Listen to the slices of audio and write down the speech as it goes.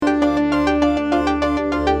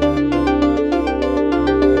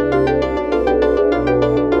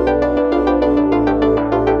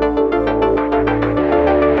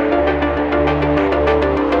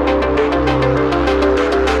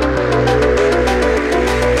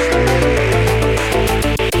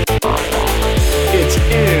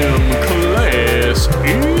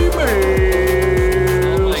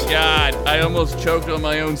feel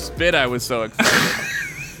my own spit. I was so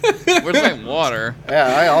excited. Where's my water?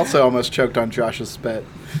 Yeah, I also almost choked on Josh's spit.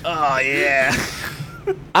 Oh, yeah.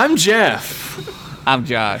 I'm Jeff. I'm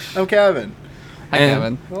Josh. I'm Kevin. Hi,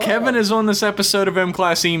 And Kevin. Kevin is on this episode of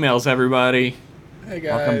M-Class Emails, everybody. Hey,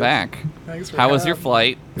 guys. Welcome back. Thanks for How was your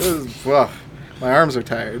coming. flight? My arms are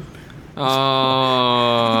tired. We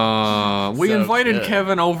So invited good.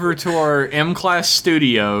 Kevin over to our M-Class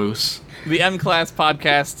studios. The M-Class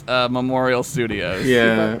Podcast Memorial Studios.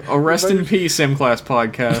 Yeah, a rest in peace M-Class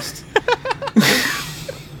podcast.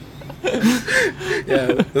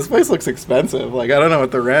 Yeah, this place looks expensive. Like, I don't know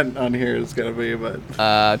what the rent on here is going to be, but...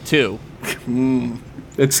 2.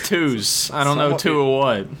 It's twos. I don't know two of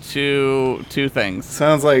what. Two things.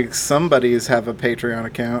 Sounds like somebody's have a Patreon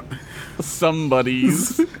account.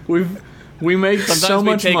 Somebody's. We make Sometimes so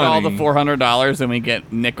much we take money. all the $400 and we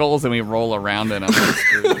get nickels and we roll around in them. Like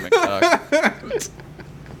Scrooge McDuck.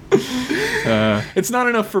 It's not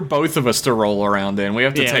enough for both of us to roll around in. We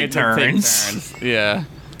have to Yeah, we take have to turns. Yeah.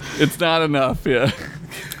 It's not enough, yeah.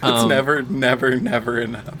 It's never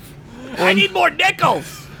enough. I need more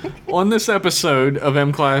nickels! On this episode of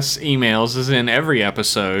M-Class Emails, as in every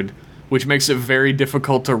episode, which makes it very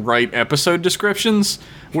difficult to write episode descriptions,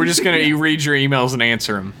 we're just going to read your emails and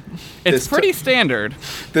answer them. It's pretty standard.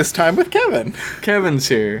 This time with Kevin. Kevin's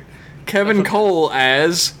here. Kevin Cole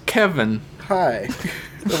as Kevin. Hi.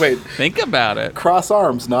 Wait, Think about it. cross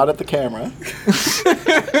arms, not at the camera.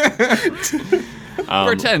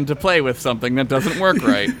 Pretend to play with something that doesn't work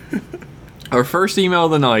right. Our first email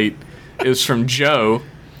of the night is from Joe,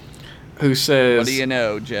 who says, What do you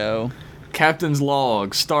know, Joe? Captain's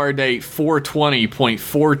log, stardate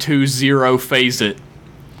 420.420, phase it.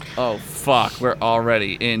 Oh, fuck. We're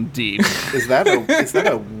already in deep. Is that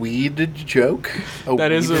a weed joke?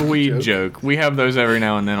 That is a weeded weed joke. We have those every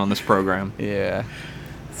now and then on this program. Yeah.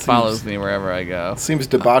 Follows me wherever I go. Seems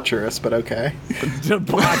debaucherous, but okay.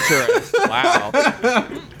 Debaucherous. Wow.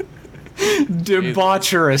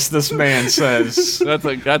 Debaucherous, this man says. That's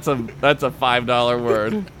a $5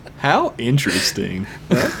 word. How interesting.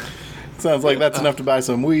 Sounds like that's enough to buy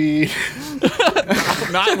some weed.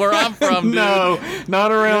 Not where I'm from, dude. No,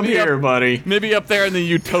 not around Maybe here, up- buddy. Maybe up there in the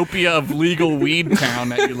utopia of legal weed town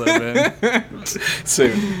that you live in.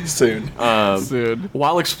 Soon. Soon.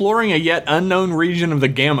 While exploring a yet unknown region of the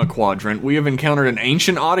Gamma Quadrant, we have encountered an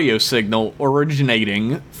ancient audio signal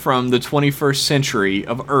originating from the 21st century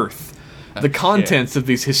of Earth. The contents of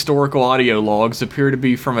these historical audio logs appear to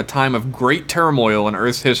be from a time of great turmoil in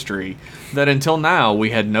Earth's history that until now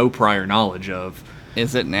we had no prior knowledge of.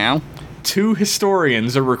 Is it now? 2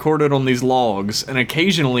 historians are recorded on these logs, and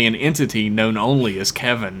occasionally an entity known only as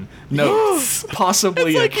Kevin. Notes,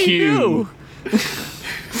 possibly a Q.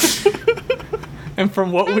 And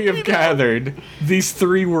from what we have gathered, these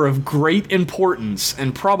 3 were of great importance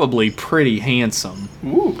and probably pretty handsome.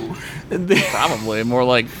 Ooh. Probably. More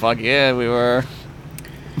like, fuck yeah, we were.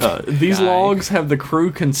 These Guy. logs have the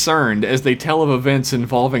crew concerned as they tell of events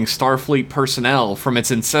involving Starfleet personnel from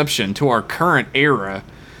its inception to our current era.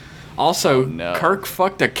 Also, no. Kirk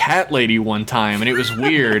fucked a cat lady one time, and it was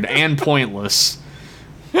weird and pointless.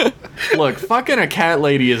 Look, fucking a cat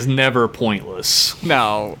lady is never pointless.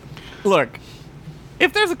 No. Look.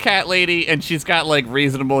 If there's a cat lady and she's got, like,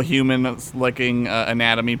 reasonable human-looking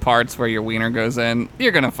anatomy parts where your wiener goes in,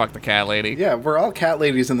 you're gonna fuck the cat lady. Yeah, we're all cat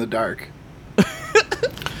ladies in the dark.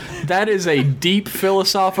 That is a deep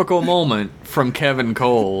philosophical moment from Kevin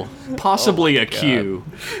Cole. Possibly a God. Q.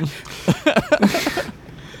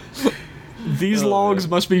 These logs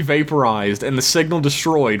must be vaporized and the signal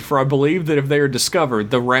destroyed, for I believe that if they are discovered,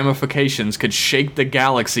 the ramifications could shake the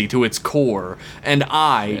galaxy to its core, and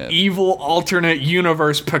I, evil alternate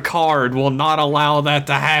universe Picard, will not allow that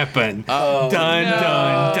to happen. Dun,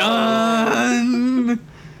 dun, dun!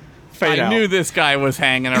 Fade I out. knew this guy was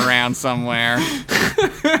hanging around somewhere.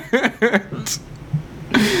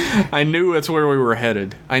 I knew that's where we were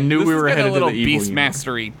headed. I knew we were This is headed a to little the evil universe.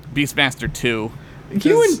 Beastmaster 2.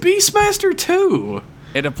 You and Beastmaster 2!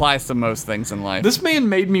 It applies to most things in life. This man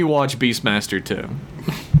made me watch Beastmaster 2.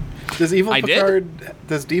 Does evil I did? Picard?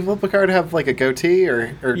 Does evil Picard have like a goatee,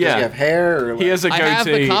 or does Yeah. he have hair? Or He has a I goatee, have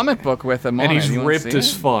the comic book with him on and it. he's You wanna ripped see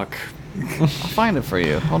as it? fuck. I'll find it for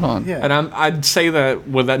you. Hold on. Yeah. And I'd say that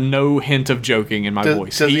with no hint of joking in my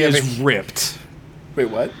voice. does He he have is a- ripped. Wait,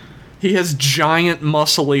 what? He has giant,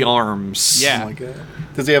 muscly arms. Yeah. Oh my god.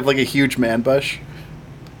 Does he have like a huge man bush?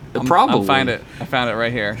 Probably. I'll find it. I found it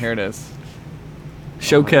right here. Here it is.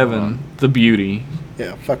 Show Kevin the beauty.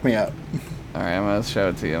 Yeah, fuck me up. All right, I'm gonna show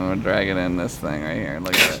it to you. I'm gonna drag it in this thing right here.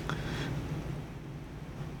 Look at it.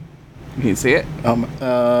 Can you see it?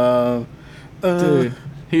 Dude,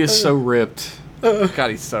 he is so ripped. God,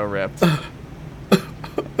 he's so ripped.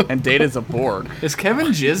 And Data's a Borg. Is Kevin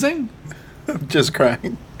jizzing? I'm just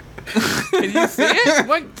crying. Can you see it?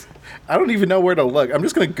 What? I don't even know where to look. I'm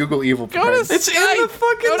just gonna Google evil. Go to It's in the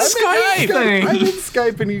fucking Go to Skype Skype. thing. I'm in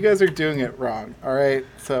Skype and you guys are doing it wrong. All right,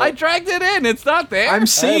 so I dragged it in. It's not there. I'm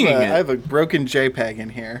seeing I it. have a broken JPEG in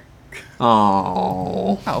here.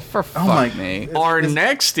 Oh. Oh, for fuck my- me. Our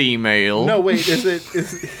next email. No, wait,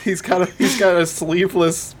 he's got a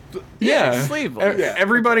sleeveless. Yeah. sleeveless. Yeah.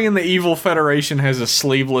 Everybody in the Evil Federation has a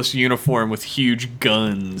sleeveless uniform with huge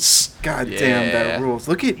guns. God damn, Yeah. that rules.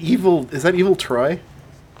 Look at evil. Is that evil Troy?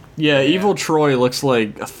 Yeah, Evil Troy looks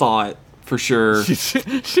like a thought for sure. She's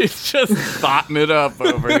just thoughting it up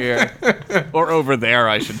over here. Or over there,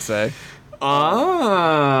 I should say.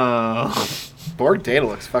 Ah. Borg Data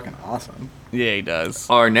looks fucking awesome. Yeah, he does.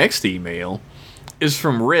 Our next email is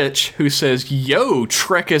from Rich, who says, "Yo,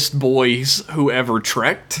 Trekkist boys, whoever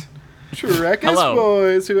trekked." Trekkist Hello.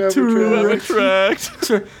 boys, whoever trekked.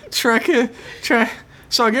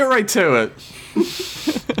 So I'll get right to it.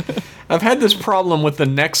 I've had this problem with the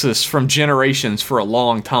Nexus from Generations for a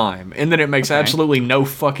long time, and that it makes absolutely no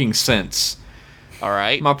fucking sense. All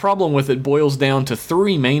right. My problem with it boils down to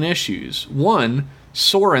three main issues. One,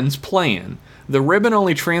 Soren's plan. The ribbon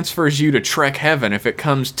only transfers you to Trek Heaven if it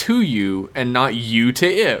comes to you and not you to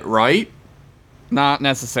it, right? Not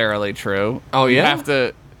necessarily true. Oh, You yeah? have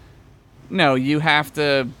to. No, you have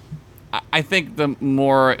to. I think the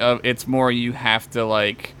more of it's more you have to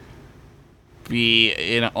like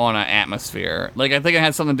be on an atmosphere. Like I think it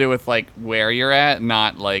has something to do with like where you're at,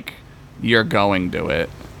 not like you're going to it.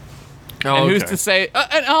 Oh, And who's to say?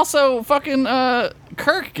 And also, fucking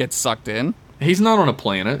Kirk gets sucked in. He's not on a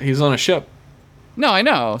planet. He's on a ship. No, I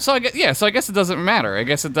know. So I guess it doesn't matter. I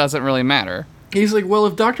guess it doesn't really matter. He's like, well,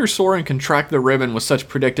 if Dr. Soren can track the ribbon with such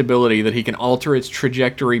predictability that he can alter its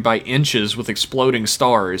trajectory by inches with exploding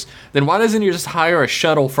stars, then why doesn't he just hire a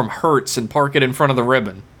shuttle from Hertz and park it in front of the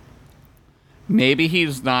ribbon? Maybe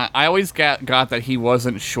he's not. I always got that he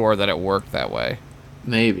wasn't sure that it worked that way.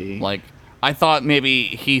 Maybe. Like I thought maybe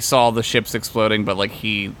he saw the ships exploding, but like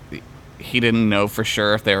he didn't know for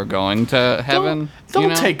sure if they were going to heaven.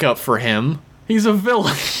 Don't take up for him. He's a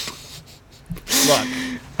villain. Look,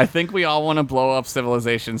 I think we all want to blow up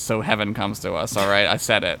civilizations so heaven comes to us. All right, I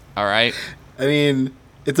said it. All right. I mean,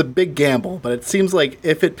 it's a big gamble, but it seems like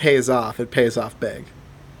if it pays off big.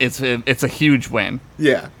 It's a huge win.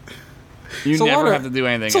 Yeah. You It's a lot never of- have to do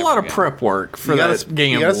anything. It's a lot ever of again. prep work for You that gotta-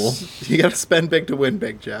 gamble. You gotta spend big to win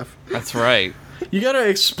big, Jeff. That's right. You gotta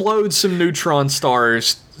explode some neutron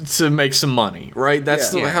stars to make some money, right?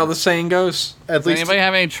 That's Yeah. how the saying goes. At Does least anybody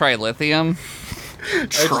have any trilithium?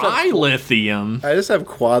 Trilithium. I just have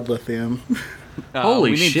quad lithium.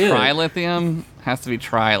 Holy we need shit. trilithium. Has to be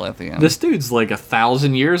trilithium. This dude's like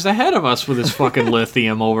 1,000 years ahead of us with his fucking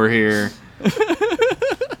lithium over here.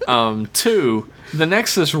 Two, the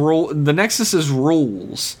Nexus's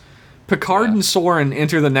rules. Picard and Soren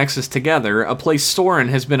enter the Nexus together, a place Soren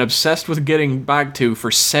has been obsessed with getting back to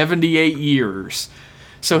for 78 years.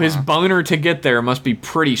 So his boner to get there must be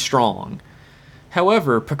pretty strong.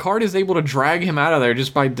 However, Picard is able to drag him out of there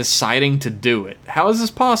just by deciding to do it. How is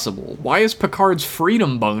this possible? Why is Picard's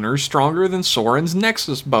freedom boner stronger than Soren's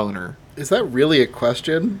Nexus boner? Is that really a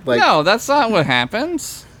question? Like, No, that's not what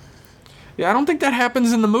happens. Yeah, I don't think that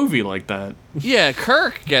happens in the movie like that. Yeah,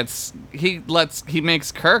 Kirk he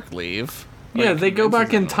makes Kirk leave. Yeah, Like, they go back in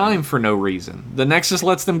convinces him to time for no reason. The Nexus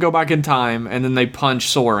lets them go back in time, and then they punch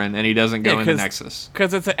Soren, and he doesn't go Yeah, in the 'cause- Nexus.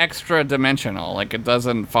 Because it's an extra dimensional. Like, it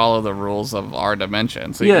doesn't follow the rules of our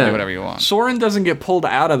dimension, so you can do whatever you want. Soren doesn't get pulled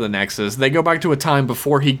out of the Nexus. They go back to a time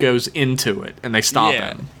before he goes into it, and they stop yeah.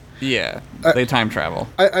 him. Yeah. They time travel.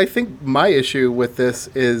 I think my issue with this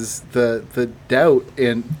is the doubt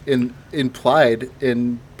implied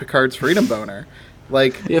in Picard's freedom boner.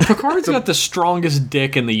 Like, Yeah, Picard's got the strongest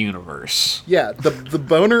dick in the universe. yeah, the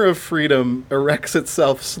boner of freedom erects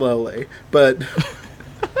itself slowly, but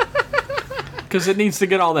Because it needs to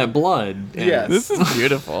get all that blood. in Yes. it. This is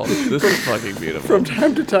beautiful. This is fucking beautiful. from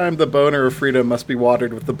time to time the boner of freedom must be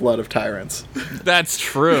watered with the blood of tyrants. That's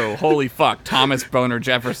true. Holy fuck. Thomas Boner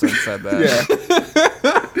Jefferson said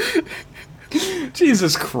that. Yeah.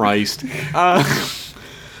 Jesus Christ.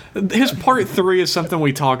 His part 3 is something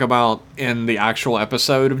we talk about in the actual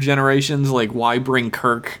episode of Generations, like why bring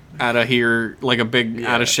Kirk out of here, like a big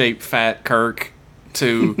out of shape fat Kirk,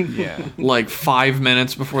 to Yeah. like 5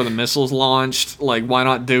 minutes before the missiles launched. Like, why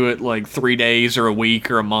not do it like 3 days or a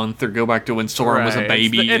week or a month, or go back to when Soren was a Right.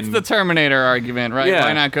 baby? It's the Terminator argument, right? Yeah.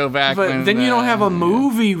 Why not go back? But when, then you don't have a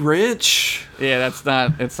movie, Rich. Yeah, it's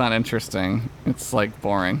not interesting. It's like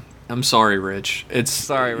boring. I'm sorry, Rich.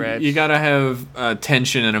 Sorry, Rich. You gotta have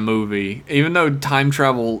tension in a movie, even though time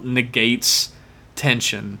travel negates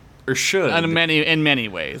tension, or should. In many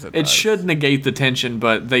ways, It does. should negate the tension,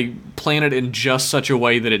 but they plan it in just such a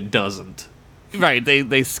way that it doesn't. Right,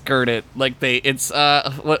 they skirt it like it's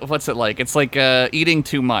what's it like? It's like eating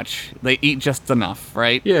too much. They eat just enough,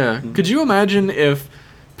 right? Yeah. Could you imagine if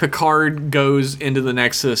Picard goes into the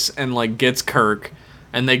Nexus and like gets Kirk,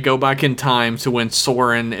 and they go back in time to when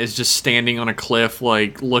Soren is just standing on a cliff,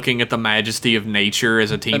 like looking at the majesty of nature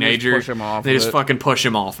as a teenager. push him off They with just it. fucking push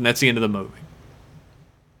him off, and that's the end of the movie.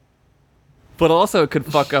 But also, it could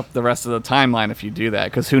fuck up the rest of the timeline if you do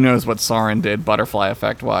that, because who knows what Soren did butterfly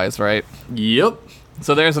effect wise, right? Yep.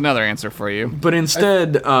 So there's another answer for you. But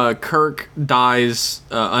instead, Kirk dies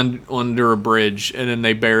under a bridge, and then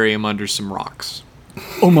they bury him under some rocks.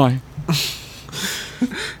 Oh my!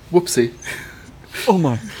 Whoopsie. Oh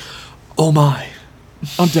my! Oh my.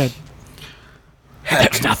 I'm dead.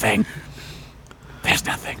 There's nothing. There's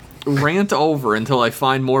nothing. Rant over until I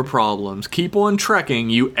find more problems. Keep on trekking,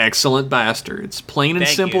 you excellent bastards. Plain and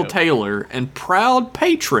Thank simple you. Taylor and proud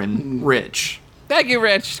patron Rich. Thank you,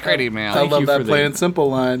 Rich. Great email. I Thank love you that for plain the- and simple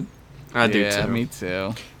line. I do Yeah, too. me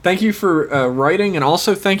too. Thank you for writing, and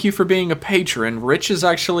also thank you for being a patron. Rich is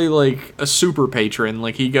actually like a super patron.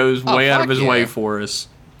 Like he goes Oh, way out of fuck his yeah. way for us.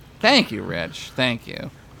 Thank you, Rich. Thank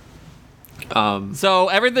you. So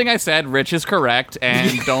everything I said, Rich is correct,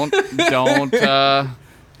 and don't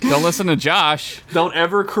listen to Josh. Don't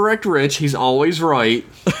ever correct Rich. He's always right.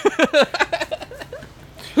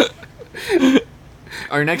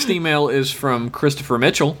 Our next email is from Christopher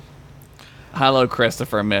Mitchell, Hello,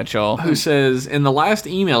 Christopher Mitchell. who says, in the last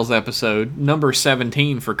emails episode, number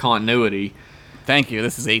 17 for continuity, Thank you.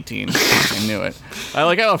 This is 18. I knew it. I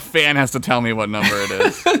like how a fan has to tell me what number it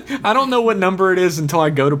is. I don't know what number it is until I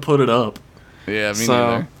go to put it up. Yeah, me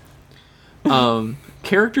So- neither.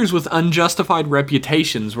 Characters with unjustified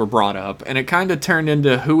reputations were brought up, and it kind of turned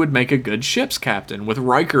into who would make a good ship's captain, with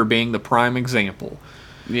Riker being the prime example,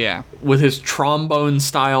 Yeah. with his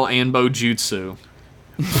trombone-style Anbo jutsu.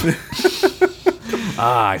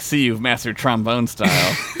 Ah, I see you've mastered trombone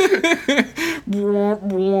style.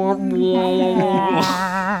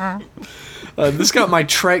 This got my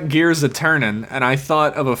Trek gears a-turning, and I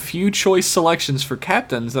thought of a few choice selections for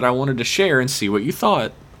captains that I wanted to share and see what you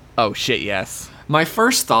thought. Oh, shit, yes. My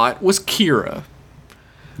first thought was Kira.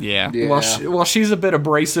 Yeah. Yeah. While she's a bit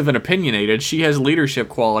abrasive and opinionated, she has leadership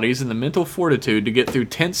qualities and the mental fortitude to get through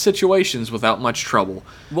tense situations without much trouble.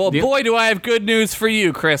 Well, The- boy, do I have good news for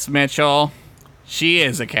you, Chris Mitchell. She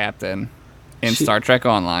is a captain in Star Trek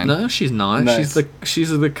Online. No, she's not. Nice. She's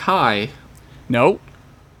the Kai. Nope.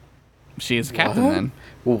 She is a captain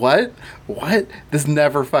What? then. What? This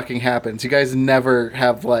never fucking happens. You guys never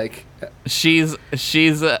have like. She's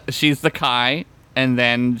the Kai, and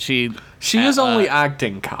then She is only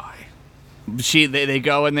acting Kai. they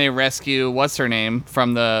go and they rescue what's her name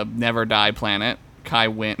from the Never Die planet. Kai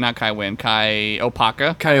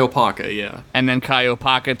Opaka. Kai Opaka, yeah. And then Kai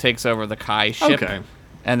Opaka takes over the Kai ship. Okay.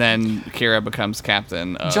 And then Kira becomes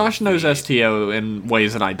captain. Of Josh knows the- STO in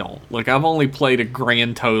ways that I don't. Like, I've only played a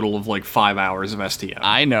grand total of like 5 hours of STO.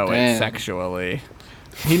 I know it Damn. sexually.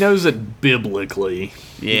 He knows it biblically.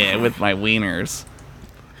 Yeah, with my wieners.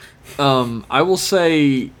 I will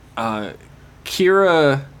say,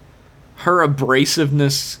 Kira, her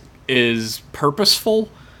abrasiveness is purposeful,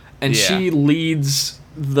 and Yeah. she leads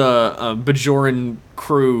the Bajoran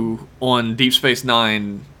crew on Deep Space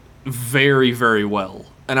Nine very, very well.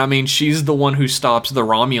 And I mean, she's the one who stops the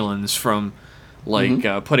Romulans from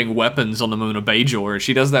putting weapons on the moon of Bajor.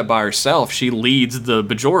 She does that by herself. She leads the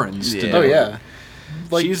Bajorans. To Yeah. do Oh it. yeah.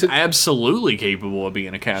 Like She's absolutely capable of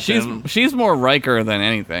being a captain. She's more Riker than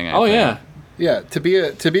anything. I Oh think. yeah. yeah. To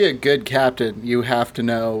be a good captain, you have to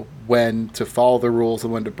know when to follow the rules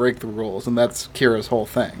and when to break the rules, and that's Kira's whole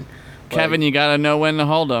thing. Kevin, you gotta know when to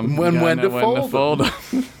hold them. When to fold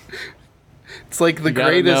 'em. It's like the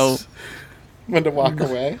gotta greatest. When to walk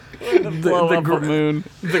away. Blow the up gr- a moon.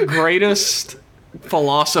 The greatest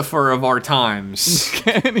philosopher of our times,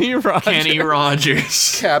 Kenny Rogers. Kenny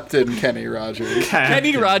Rogers. Captain Kenny Rogers.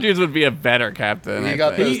 Kenny Rogers would be a better captain. He I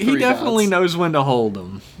got think. those He three definitely dots. knows when to hold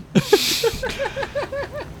them.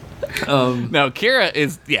 No, Kira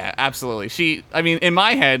is absolutely. I mean, in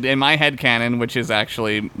my head canon, which is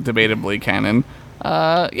actually debatably canon,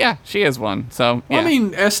 she is one. So yeah. I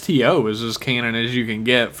mean, STO is as canon as you can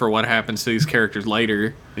get for what happens to these characters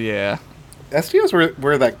later. yeah, STO's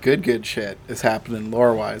where that good shit is happening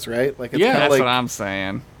lore wise, right? Like it's Yeah, kinda that's like, what I'm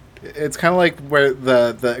saying. It's kind of like where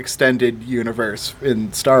the extended universe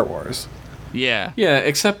in Star Wars. Yeah. Yeah,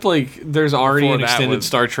 except like there's already Before an that extended was-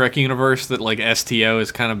 Star Trek universe that like STO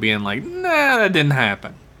is kind of being like, nah, that didn't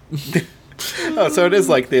happen. Oh, so it is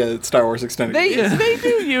like the Star Wars extended. universe. They do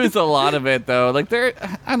use a lot of it though. Like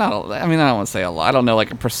I don't want to say a lot. I don't know like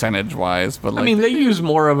a percentage wise, but like I mean, they use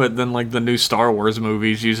more of it than like the new Star Wars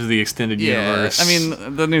movies use the extended universe. I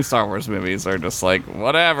mean, the new Star Wars movies are just like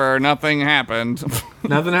whatever. Nothing happened.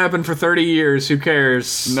 nothing happened for 30 years. Who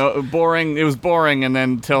cares? No, boring. It was boring, and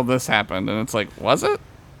then till this happened, and it's like, was it?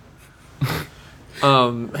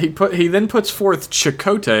 He then puts forth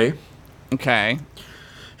Chakotay. Okay.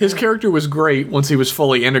 His character was great once he was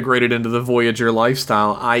fully integrated into the Voyager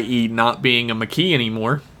lifestyle, i.e., not being a Maquis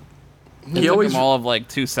anymore. He always all of like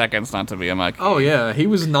 2 seconds not to be a Maquis. Oh yeah, he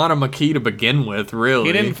was not a Maquis to begin with, really.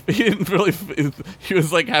 He didn't really. He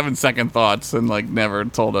was like having second thoughts and like never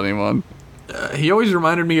told anyone. He always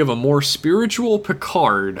reminded me of a more spiritual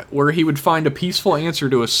Picard, where he would find a peaceful answer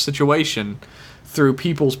to a situation through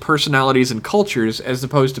people's personalities and cultures, as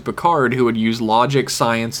opposed to Picard, who would use logic,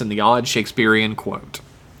 science, and the odd Shakespearean quote.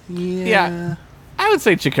 Yeah. I would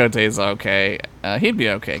say Chakotay's okay. He'd be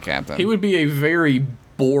okay, Captain. He would be a very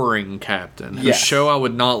boring captain, whose Yes. show I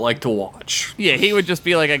would not like to watch. Yeah, he would just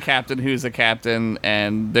be like a captain who's a captain,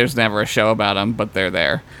 and there's never a show about him, but they're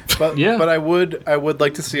there. Yeah. But I would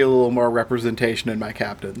like to see a little more representation in my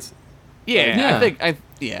captains. Yeah,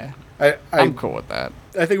 Yeah. I'm cool with that.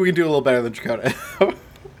 I think we can do a little better than Chakotay.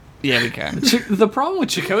 Yeah, we can. The problem with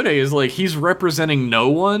Chakotay is like he's representing no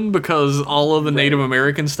one because all of the Native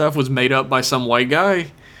American stuff was made up by some white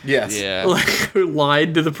guy Yes. Yeah, like who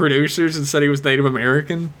lied to the producers and said he was Native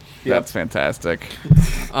American. that's fantastic.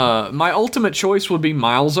 My ultimate choice would be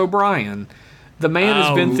Miles O'Brien. The man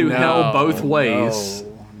has been through hell both ways.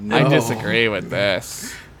 No. I disagree with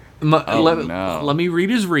this. Let me read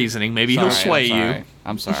his reasoning. Maybe he'll sway you.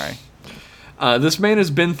 I'm sorry. This man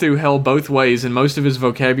has been through hell both ways, and most of his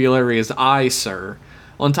vocabulary is "I, sir."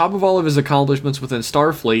 On top of all of his accomplishments within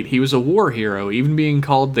Starfleet, he was a war hero, even being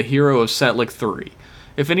called the hero of Setlik III.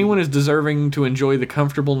 If anyone is deserving to enjoy the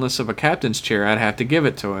comfortableness of a captain's chair, I'd have to give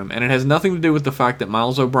it to him, and it has nothing to do with the fact that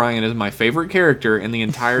Miles O'Brien is my favorite character in the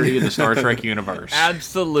entirety of the Star Trek universe.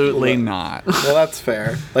 Absolutely not. Well, that's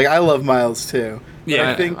fair. Like, I love Miles too. But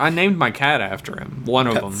Yeah, I think I named my cat after him, one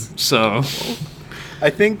of them. That's- So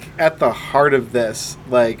I think at the heart of this,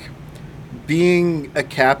 like, being a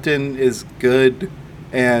captain is good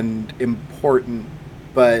and important,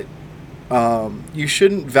 but you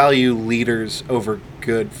shouldn't value leaders over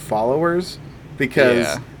good followers, because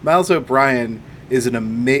Yeah. Miles O'Brien is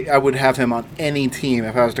I would have him on any team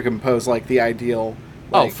if I was to compose like the ideal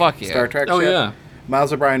fuck yeah. Star Trek Oh, ship. yeah.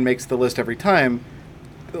 Miles O'Brien makes the list every time.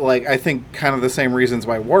 Like, I think kind of the same reasons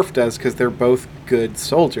why Worf does, because they're both good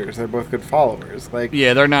soldiers. They're both good followers. Like,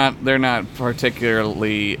 Yeah, they're not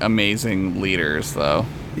particularly amazing leaders though.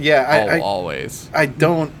 yeah, Always. I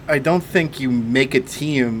don't think you make a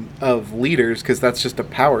team of leaders, because that's just a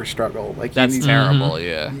power struggle. Like, That's you need, terrible.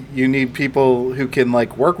 Yeah. you need people who can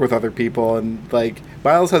like work with other people, and like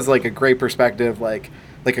Miles has like a great perspective, like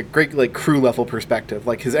a great like crew level perspective.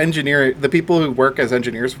 Like, his the people who work as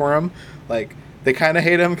engineers for him, like, they kind of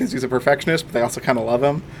hate him because he's a perfectionist, but they also kind of love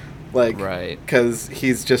him, like, Right. because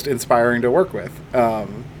he's just inspiring to work with.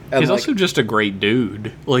 And he's like, also just a great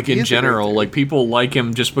dude. Like He in is a great general, dude. like people like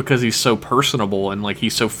him just because he's so personable and like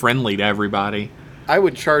he's so friendly to everybody. I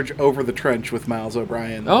would charge over the trench with Miles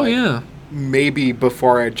O'Brien. Oh like, yeah. maybe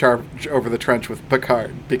before I charge over the trench with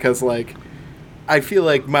Picard, because like I feel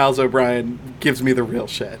like Miles O'Brien gives me the real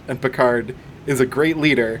shit, and Picard is a great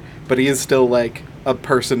leader, but he is still like a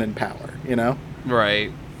person in power, you know?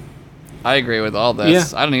 Right. I agree with all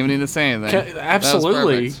this. Yeah. I don't even need to say anything. That was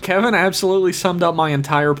Absolutely. perfect. Kevin absolutely summed up my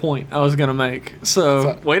entire point I was going to make.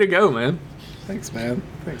 So, way to go, man. Thanks, man.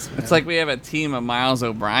 Thanks, man. It's like we have a team of Miles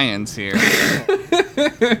O'Briens here.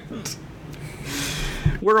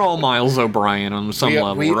 We're all Miles O'Brien on some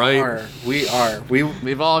level, we right? We are.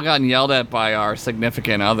 We've all gotten yelled at by our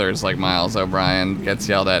significant others, like Miles O'Brien gets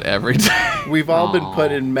yelled at every day. We've all been Aw.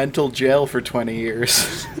 put in mental jail for 20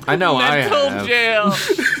 years. I know I Mental have. jail.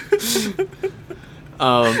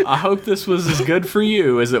 I hope this was as good for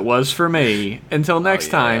you as it was for me. Until next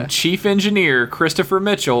yeah. time, Chief Engineer Christopher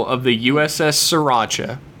Mitchell of the USS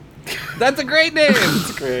Sriracha. That's a great name.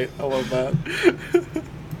 It's great. I love that.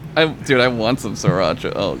 Dude, I want some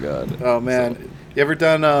sriracha. Oh god. Oh man, you ever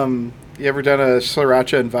done a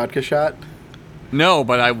sriracha and vodka shot? No,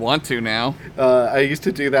 but I want to now. I used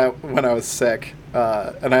to do that when I was sick,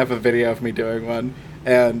 and I have a video of me doing one.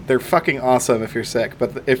 And they're fucking awesome if you're sick,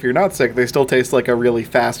 but if you're not sick, they still taste like a really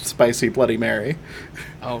fast, spicy Bloody Mary.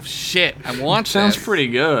 Oh shit, I want Sounds this. pretty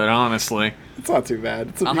good, honestly. It's not too bad.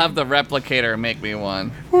 It's I'll have the replicator make me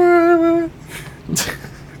one.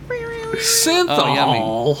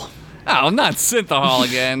 Synthahol. Oh, not Synthahol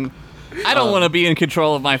again. I don't want to be in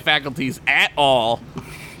control of my faculties at all.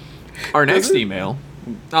 Our next email.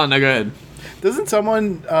 Oh, no, go ahead. Doesn't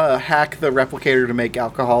someone hack the replicator to make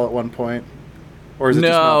alcohol at one point? Or is it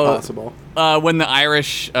just not possible? When the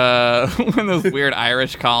Irish, when those weird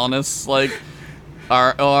Irish colonists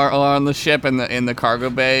are on the ship in the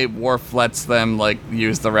cargo bay, Worf lets them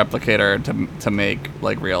use the replicator to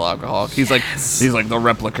make real alcohol. He's like the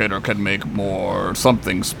replicator can make more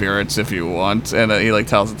something spirits if you want, and he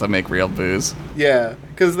tells it to make real booze. Yeah,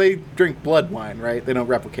 because they drink blood wine, right? They don't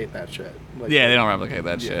replicate that shit. Yeah, they don't replicate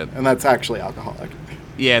that shit, and that's actually alcoholic.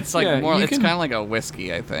 Yeah, it's more. It's can- kind of like a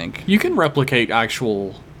whiskey, I think. You can replicate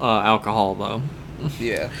actual alcohol, though.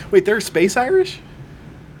 Yeah. Wait, they're space Irish?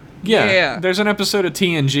 Yeah. There's an episode of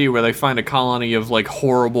TNG where they find a colony of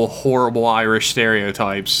horrible Irish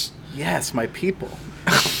stereotypes. Yes, my people.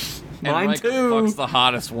 And Mine Riker too. fucks the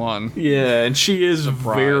hottest one. Yeah, and she is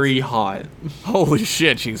very hot. Holy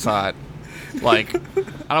shit, she's hot. I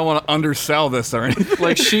don't want to undersell this or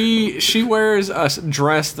anything. She wears a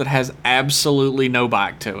dress that has absolutely no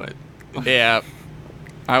back to it. Yeah.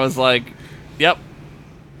 I was like, yep.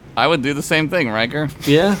 I would do the same thing, Riker.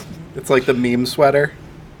 Yeah. It's like the meme sweater.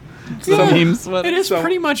 Meme sweater. It is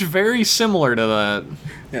pretty much very similar to that.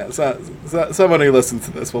 Yeah, so someone who listens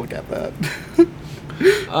to this will get that.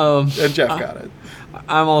 And Jeff got it.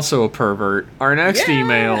 I'm also a pervert. Our next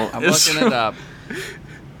email I'm is looking it up.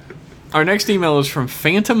 Our next email is from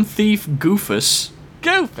Phantom Thief Goofus,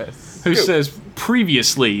 Goofus. who says,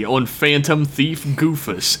 previously on Phantom Thief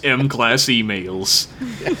Goofus M-Class emails.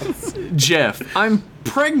 Yes. Jeff, I'm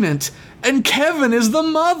pregnant, and Kevin is the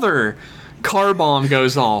mother. Car bomb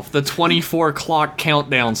goes off, the 24 clock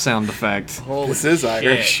countdown sound effect. This is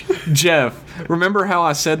Irish. Jeff, remember how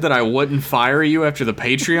I said that I wouldn't fire you after the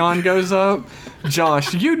Patreon goes up?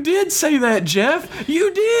 Josh, you did say that, Jeff.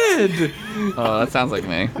 You did. Oh, that sounds like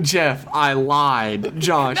me. Jeff, I lied.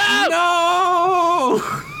 Josh, no!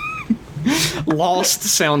 Lost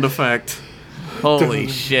sound effect. Holy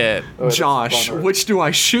shit. Josh, which do I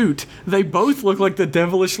shoot? They both look like the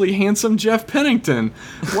devilishly handsome Jeff Pennington.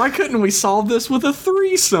 Why couldn't we solve this with a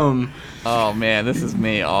threesome? Oh man, this is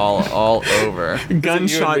me all over.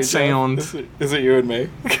 Gunshot sound. Is it you and me?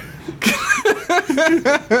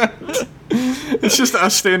 It's just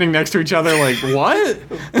us standing next to each other like, what?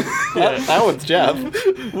 That one's Jeff.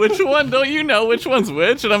 Which one? Don't you know which one's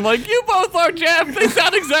which? And I'm like, you both are Jeff. They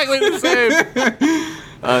sound exactly the same.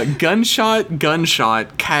 Gunshot,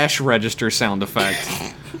 cash register sound effect.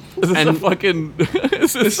 Is this a fucking...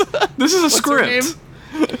 This is a what's her script.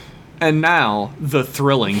 name? And now, the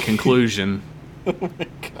thrilling conclusion. Pitch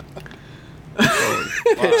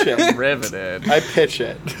it. Riveted. I pitch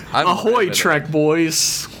it. I'm Ahoy, riveted. Trek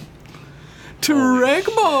boys. Trek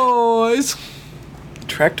boys.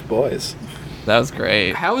 Trekked boys. That was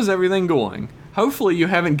great. How is everything going? Hopefully you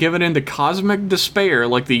haven't given in to cosmic despair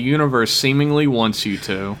like the universe seemingly wants you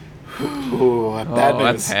to. Ooh, bad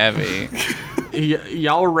That's news. heavy.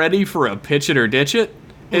 Y'all ready for a pitch it or ditch it?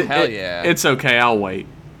 Hell yeah. It's okay, I'll wait.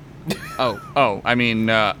 I mean,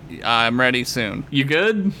 I'm ready soon. You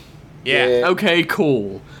good? Yeah. Okay,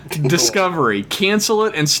 cool. Discovery. Cancel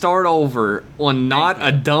it and start over on not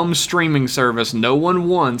a dumb streaming service no one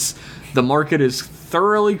wants. The market is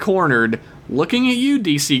thoroughly cornered. Looking at you,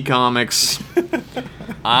 DC Comics.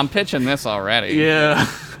 I'm pitching this already.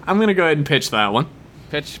 Yeah. I'm going to go ahead and pitch that one.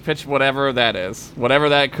 Pitch whatever that is. Whatever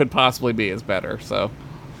that could possibly be is better, so.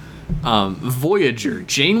 Voyager.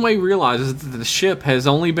 Janeway realizes that the ship has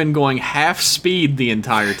only been going half speed the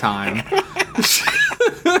entire time.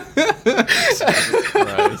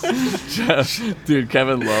 Dude,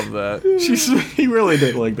 Kevin loved that. He really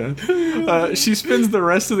did like that. She spends the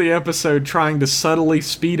rest of the episode trying to subtly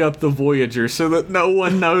speed up the Voyager so that no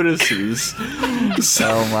one notices.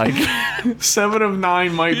 Oh my god. 7 of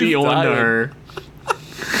 9 might be He's on to dying. her.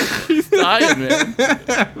 He's dying, man.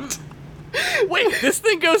 Wait, this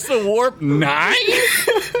thing goes to warp 9?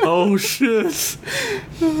 Oh shit.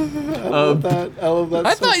 I love that.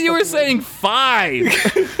 I thought you were saying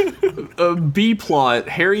 5. B plot,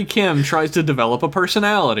 Harry Kim tries to develop a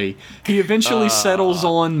personality. He eventually settles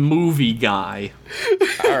on movie guy.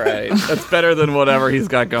 Alright, that's better than whatever he's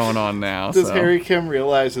got going on now. Does so. Harry Kim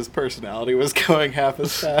realize his personality was going half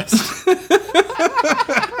as fast?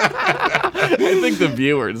 I think the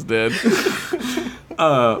viewers did.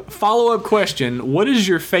 Follow-up question, what is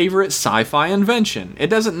your favorite sci-fi invention? It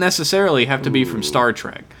doesn't necessarily have to be from Star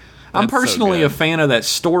Trek. I'm That's so personally good. a fan of that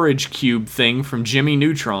storage cube thing from Jimmy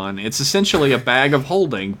Neutron. It's essentially a bag of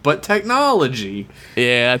holding, but technology.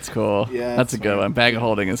 Yeah, that's cool. Yeah, that's a that's good fine. one. Bag of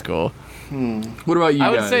holding is cool. What about you I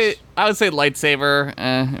would guys? say lightsaber.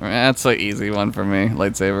 That's an easy one for me.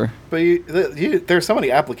 Lightsaber. But there's so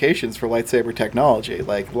many applications for lightsaber technology,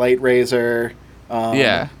 like light razor,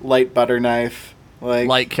 Yeah. light butter knife, like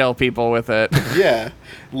Light kill people with it. yeah,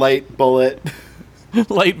 light bullet.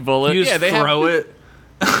 Light bullet. You just yeah, they throw have, it.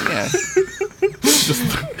 Yeah,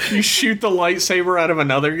 You shoot the lightsaber out of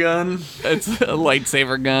another gun. it's a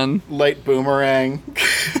lightsaber gun. Light boomerang.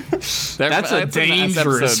 That's a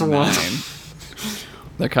dangerous episode one. 9.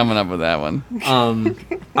 They're coming up with that one. I'm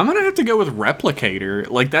gonna have to go with replicator.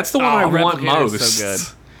 Like that's the one I want Replicator's most.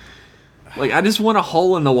 so good. Like I just want a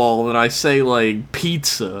hole in the wall that I say like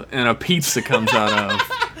pizza and a pizza comes out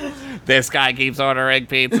of. This guy keeps ordering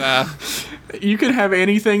pizza. You can have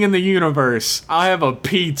anything in the universe. I have a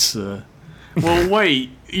pizza. Well, wait.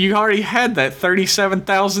 You already had that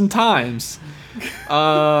 37,000 times.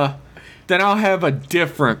 Then I'll have a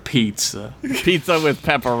different pizza. Pizza with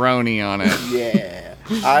pepperoni on it.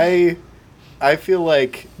 Yeah, I feel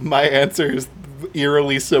like my answer is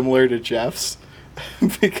eerily similar to Jeff's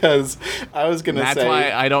because I was gonna That's say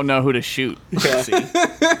why I don't know who to shoot. Yeah. See?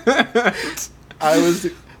 I was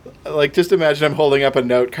like, just imagine I'm holding up a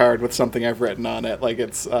note card with something I've written on it, like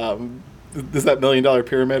it's is that $1 Million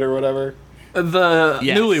Pyramid or whatever? The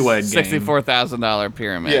Yes. Newlywed Game. $64,000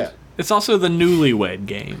 pyramid. Yeah. It's also the Newlywed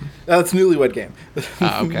Game. That's Newlywed Game.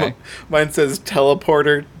 Ah, okay. Mine says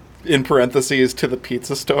teleporter in parentheses to the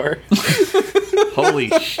pizza store. Holy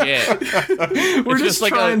shit. We're It's just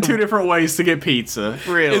like trying two different ways to get pizza.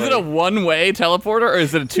 Really. Is it a one-way teleporter or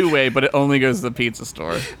is it a two-way but it only goes to the pizza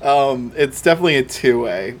store? It's definitely a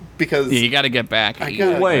two-way because Yeah, you got to get back. I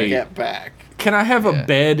gotta Wait. get back. Can I have Yeah. a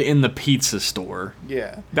bed in the pizza store?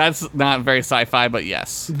 Yeah. That's not very sci-fi, but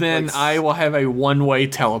yes. Then Like- I will have a one-way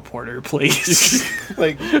teleporter, please.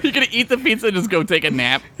 Like You're gonna eat the pizza and just go take a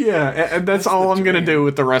nap. Yeah, and that's all the I'm gonna dream. do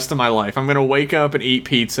with the rest of my life. I'm gonna wake up and eat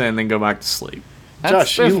pizza and then go back to sleep.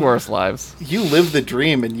 There's you- worse lives. you live the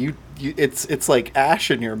dream and you it's like ash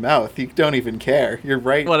in your mouth. You don't even care. You're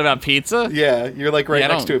right. What about pizza? Yeah, you're like right Yeah,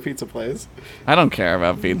 I next to don't- a pizza place. I don't care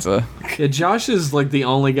about pizza. Yeah, Josh is like the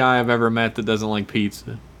only guy I've ever met that doesn't like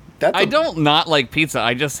pizza. That's I a- don't not like pizza.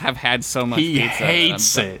 I just have had so much He pizza. that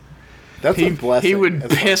hates I'm- it. That's a blessing. He would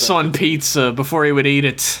as piss something. on pizza before he would eat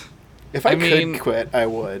it. If I, I mean- could quit, I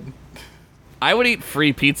would. I would eat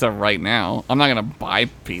free pizza right now. I'm not gonna buy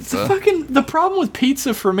pizza. Fucking the problem with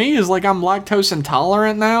pizza for me is like I'm lactose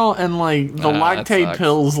intolerant now, and like the That lactate sucks.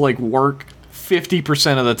 pills like work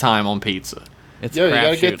 50% of the time on pizza. It's Yo, a you gotta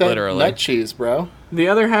crapshoot, get that literally. nut cheese, bro. The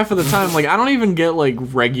other half of the time, like I don't even get like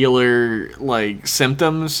regular like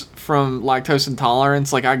symptoms from lactose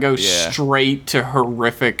intolerance. Like I go Yeah. straight to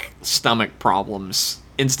horrific stomach problems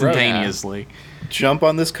instantaneously. Jump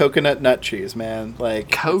on this coconut nut cheese, man. Like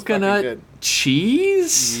it's fucking Coconut good.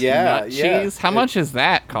 cheese? Yeah, Nut yeah. cheese? How much does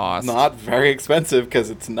that cost? Not very expensive because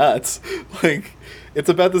it's nuts. Like it's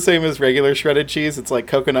about the same as regular shredded cheese. It's like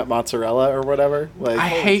coconut mozzarella or whatever. Like I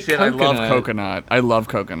hate Shit, coconut. I love coconut. I love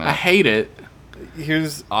coconut. I hate it.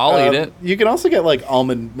 here's I'll eat it. You can also get like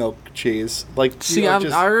almond milk cheese. Like See, you know,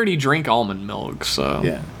 I already drink almond milk, so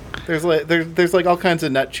yeah. There's like all kinds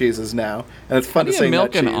of nut cheeses now, and it's fun How to do you say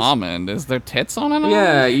milk nut an cheese. almond? Is there tits on an almond?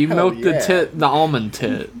 yeah, you Hell milk yeah. the almond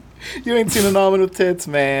tit. You ain't seen an almond with tits,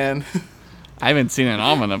 man. I haven't seen an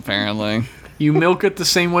almond apparently. You milk it the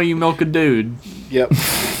same way you milk a dude. Yep.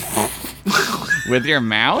 With your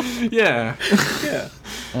mouth? Yeah. Yeah.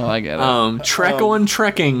 Oh, I get it.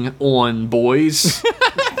 Trekking on, boys.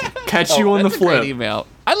 Catch you on the That's a great flip. email.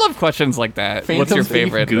 I love questions like that. Phantom What's your Thief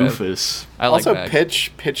favorite? Goofus. I like Also, that.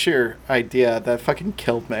 pitch your idea. That fucking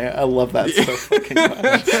killed me. I love that so fucking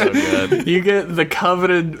much. So good. You get the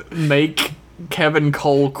coveted make Kevin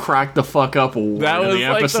Cole crack the fuck up award That in was the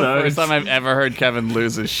like the episode. first time I've ever heard Kevin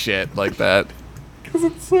lose his shit like that. Because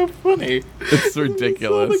it's so funny. It's It's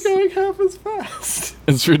ridiculous. only going half as fast.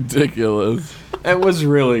 It's ridiculous. It was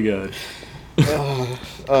really good.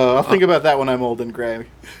 I'll think about that when I'm old and gray.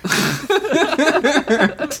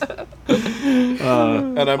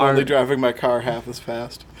 And I'm only driving my car half as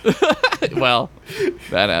fast. Well,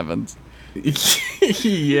 that happens.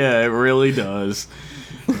 Yeah, it really does.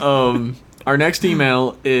 Our next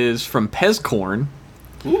email is from Pezcorn,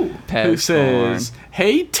 Ooh. who Pez says,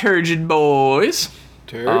 "Hey, turgid boys."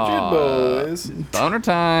 Turgid boys. Boner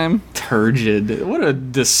time. Turgid. What a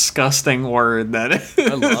disgusting word that is.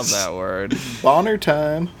 I love that word. Bonner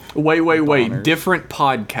time. Wait. Boners. Different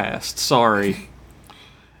podcast. Sorry.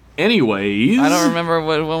 Anyways, I don't remember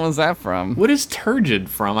when was that from. What is turgid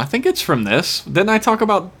from? I think it's from this. Didn't I talk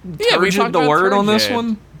about Yeah, we turgid, talked the about word on this turgid.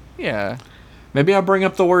 one? Yeah. Maybe I bring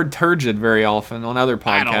up the word turgid very often on other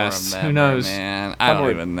I podcasts. don't remember, Who knows? man. I Fun don't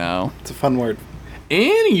word. even know. It's a fun word.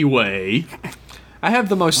 Anyway, I have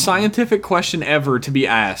the most scientific question ever to be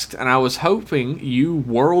asked, and I was hoping you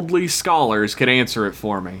worldly scholars could answer it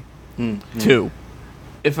for me. 2.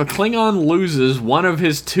 If a Klingon loses one of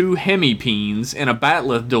his 2 hemipenes in a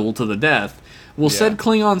batleth duel to the death, will said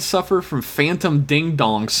Klingon suffer from phantom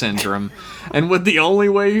ding-dong syndrome, and would the only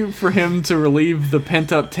way for him to relieve the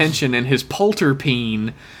pent-up tension in his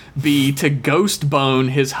polterpene be to ghost bone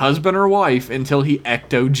his husband or wife until he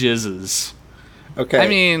ecto-jizzes? Okay. I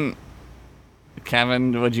mean,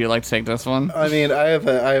 Kevin, would you like to take this one? I have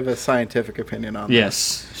a scientific opinion on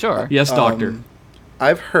Yes. Sure. Yes, doctor. this.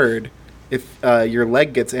 I've heard if your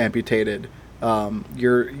leg gets amputated,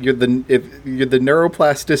 your the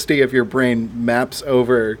neuroplasticity of your brain maps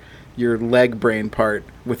over your leg brain part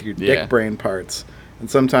with your Yeah. dick brain parts, and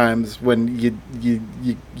sometimes when you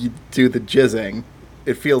do the jizzing,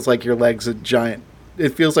 it feels like your leg's a giant. It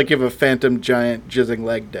feels like you have a phantom giant jizzing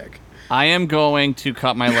leg dick. I am going to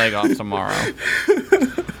cut my leg off tomorrow.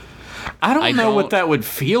 I don't know what don't- that would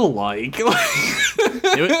feel like.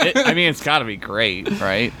 I mean, it's got to be great,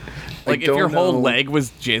 right? Like, if don't your whole know. leg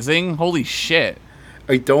was jizzing, holy shit.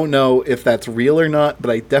 I don't know if that's real or not,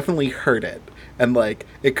 but I definitely heard it. And like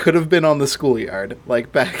it could have been on the schoolyard,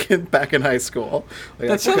 like back in high school. Like,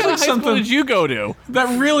 That sounds What kind like of high school something. did you go to?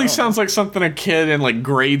 That really sounds like something a kid in like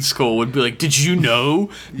grade school would be like, did you know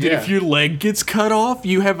that Yeah. if your leg gets cut off,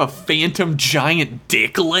 you have a phantom giant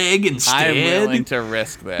dick leg I instead? am willing to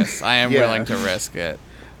risk this. I am Yeah. willing to risk it.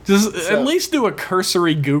 Just at least do a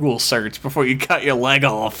cursory Google search before you cut your leg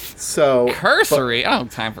off. so Cursory? I don't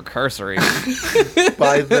have time for cursory.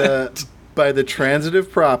 by the transitive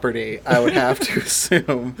property, I would have to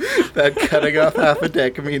assume that cutting off half a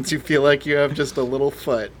dick means you feel like you have just a little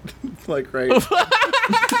foot, like right.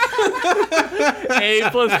 A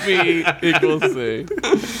plus B equals C.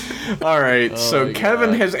 All right, so my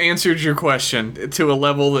Kevin God. has answered your question to a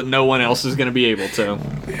level that no one else is going to be able to.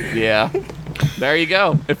 Yeah. There you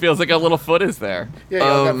go. It feels like a little foot is there. Yeah,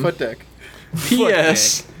 y'all got foot dick.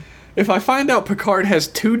 P.S. If I find out Picard has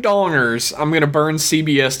 2 dongers, I'm going to burn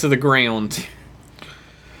CBS to the ground.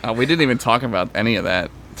 We didn't even talk about any of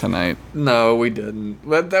that tonight. No, we didn't.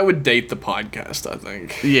 That would date the podcast, I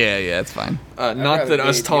think. Yeah, it's fine. Not rather that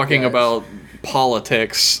us date you talking guys. about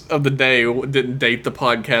politics of the day didn't date the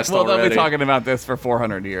podcast Well, they'll already. be talking about this for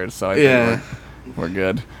 400 years, so I Yeah. think we're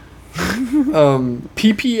good.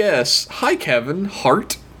 PPS. Hi, Kevin.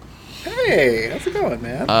 Heart. Hey, how's it going,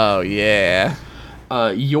 man? Oh, yeah.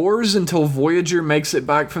 Yours until Voyager makes it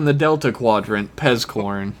back from the Delta Quadrant,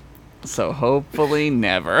 Pezcorn. So hopefully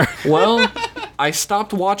never. Well, I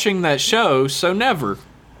stopped watching that show, so never.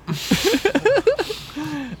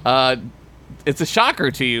 It's a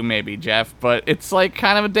shocker to you, maybe, Jeff, but it's like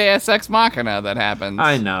kind of a Deus Ex Machina that happens.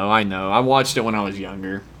 I know. I watched it when I was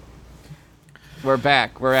younger. We're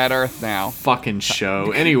back. We're at Earth now. Fucking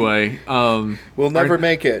show. Anyway, We'll never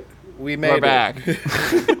make it. We made We're it.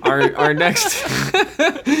 back. our next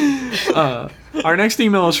our next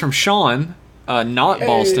email is from Sean, not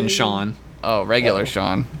Boston Sean, Oh, regular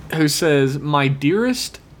Sean. who says, "My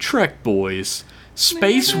dearest Trek boys,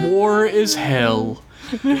 space war is hell.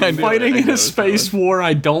 Fighting in a space war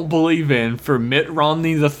I don't believe in for Mitt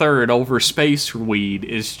Romney III over space weed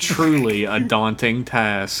is truly a daunting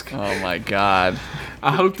task. Oh my god.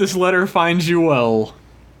 I hope this letter finds you well.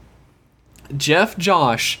 Jeff,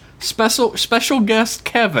 Josh, special guest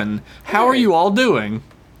Kevin, how are you all doing?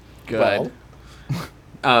 Good.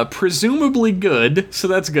 Well, Presumably good, so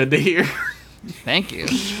that's good to hear." Thank you.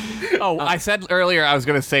 Oh, I said earlier I was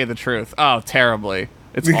going to say the truth. Oh, terribly.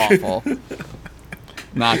 It's awful.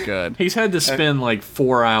 Not good. He's had to spend like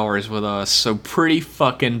 4 hours with us, so pretty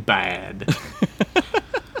fucking bad.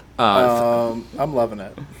 I'm loving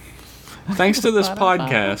it. Thanks to this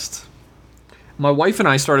podcast, my wife and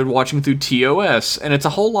I started watching through TOS, and it's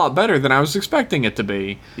a whole lot better than I was expecting it to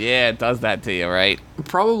be. Yeah, it does that to you, right?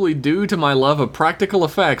 Probably due to my love of practical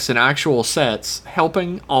effects and actual sets,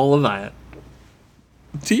 helping all of that.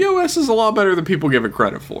 TOS is a lot better than people give it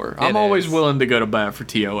credit for. I'm always is. willing to go to bat for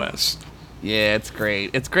TOS. Yeah, it's great.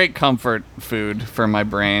 It's great comfort food for my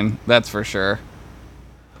brain. That's for sure.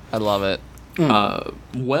 I love it.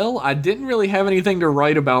 Well, I didn't really have anything to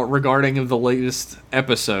write about regarding the latest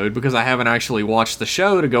episode because I haven't actually watched the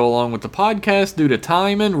show to go along with the podcast due to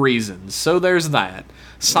time and reasons. So there's that.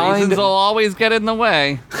 Signed, Reasons will always get in the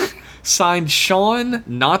way. signed Sean,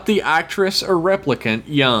 not the actress or replicant,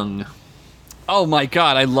 Young. Oh my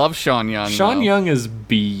god, I love Sean Young. Sean Young is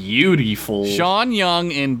beautiful. Sean Young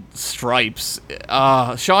in Stripes.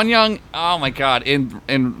 Sean Young. Oh my god, in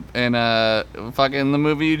fucking the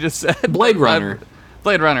movie you just said, Blade Runner.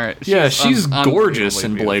 Blade Runner. She's gorgeous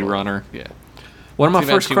in Blade Runner. Yeah. One of my Too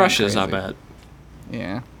bad first she went crushes, I crazy. bet.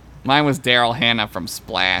 Yeah. Mine was Daryl Hannah from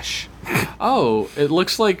Splash. Oh, it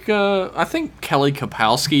looks like I think Kelly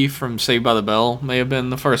Kapowski from Saved by the Bell may have been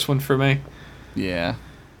the first one for me. Yeah.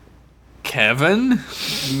 Kevin?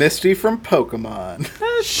 Misty from Pokemon.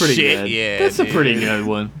 That's pretty Shit, good. yeah, That's a pretty dude. good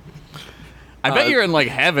one. I bet you're in like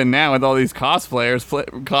heaven now with all these cosplayers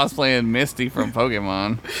cosplaying Misty from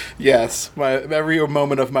Pokemon. Yes, every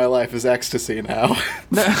moment of my life is ecstasy now.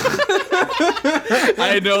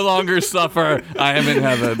 I no longer suffer. I am in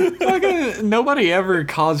heaven. Fucking nobody ever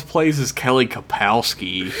cosplays as Kelly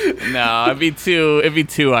Kapowski. No, it'd be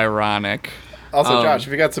too ironic. Also, Josh,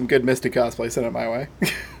 if you got some good Misty cosplay, send it my way.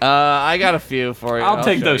 I got a few for you. I'll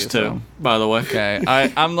take show those you two, some. by the way. Okay,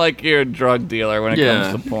 I'm like your drug dealer when it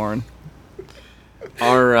Yeah. comes to porn.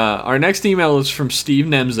 Our next email is from Steve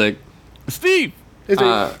Nemzik. Steve.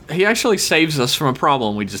 He actually saves us from a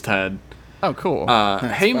problem we just had. Oh, cool.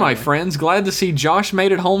 Hey, my friends, glad to see Josh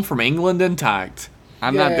made it home from England intact.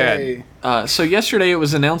 I'm not dead. So yesterday it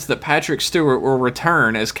was announced that Patrick Stewart will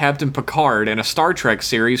return as Captain Picard in a Star Trek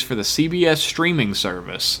series for the CBS streaming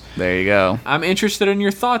service. There you go. I'm interested in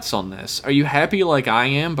your thoughts on this. Are you happy like I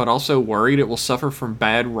am, but also worried it will suffer from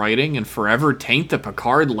bad writing and forever taint the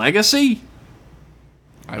Picard legacy?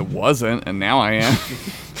 I wasn't, and now I am.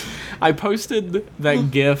 I posted that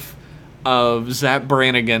gif of Zap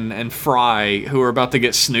Brannigan and Fry who are about to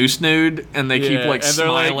get snoo-snooed, and they keep like and they're,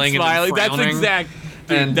 smiling and then That's frowning. exact.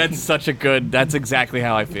 Dude, And- that's exactly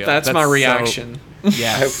how I feel. That's my so- reaction.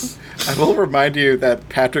 yes. I will remind you that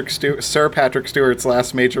Sir Patrick Stewart's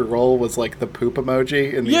last major role was like the poop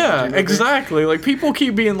emoji in the Yeah, Emoji Movie. exactly. Like, people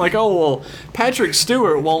keep being like, oh, well, Patrick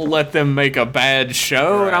Stewart won't let them make a bad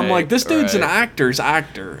show. And I'm like, this dude's an right. actor's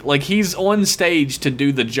actor. Like, he's on stage to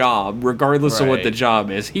do the job, regardless of what Right. the job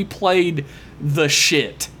is. He played the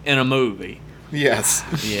shit in a movie. Yes,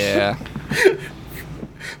 Yeah.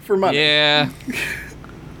 for money. Yeah.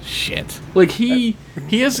 Shit. Like, he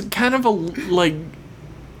has kind of a, like...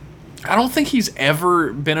 I don't think he's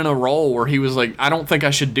ever been in a role where he was like, I don't think I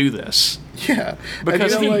should do this. Yeah,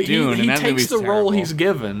 Because And, you know, he Dune, and that takes movie's the role terrible. he's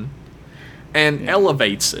given and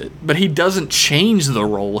elevates it, but he doesn't change the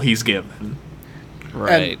role he's given.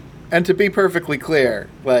 Right. And to be perfectly clear,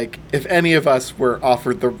 like, if any of us were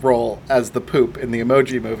offered the role as the poop in the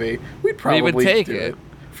Emoji Movie, we'd probably take do it.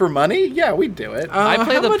 For money? Yeah, we'd do it. I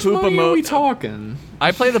play how the much poop money are we emo- talking?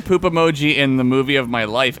 I play the poop emoji in the movie of my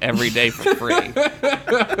life every day for free.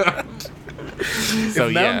 So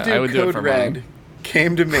if yeah, Mountain Dew I would do it Code for Red money.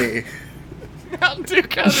 came to me, Mountain Dew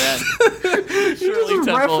Code Red. Shirley Just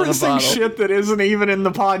Temple in a referencing bottle. shit that isn't even in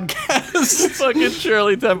the podcast. Fucking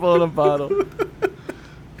Shirley Temple in a bottle.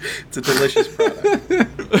 it's a delicious product.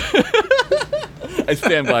 I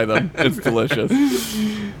stand by them. It's delicious.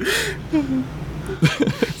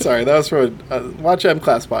 Sorry, that was from Watch M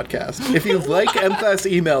Class Podcast. If you like M Class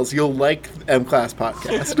emails, you'll like M Class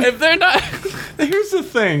Podcast. If they're not, Here's the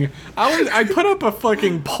thing. I put up a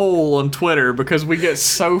fucking poll on Twitter because we get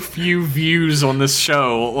so few views on this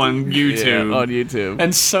show on YouTube. yeah, on YouTube.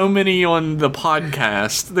 And so many on the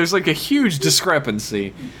podcast. There's like a huge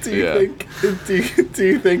discrepancy. Do you Yeah. think? Do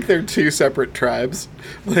you think they're two separate tribes?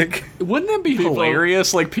 Like, Wouldn't that be People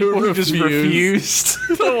hilarious? Like people who just refuse. refused.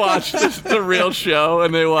 to watch the real show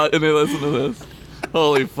and they listen to this.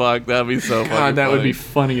 Holy fuck, that'd be so funny. God, that would be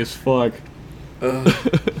funny as fuck.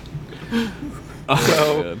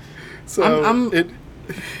 so, I'm- it.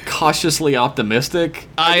 Cautiously optimistic.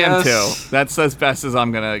 I am guess. too. That's as best as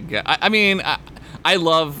I'm gonna get. I mean, I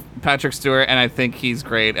love Patrick Stewart, and I think he's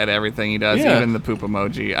great at everything he does, Yeah. even the poop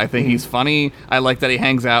emoji. I think he's funny. I like that he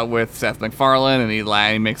hangs out with Seth MacFarlane and he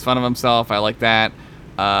makes fun of himself. I like that.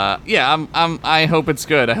 Yeah, I hope it's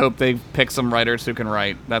good. I hope they pick some writers who can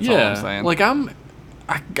write. That's all I'm saying. Like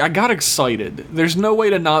I got excited. There's no way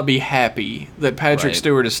to not be happy that Patrick Right.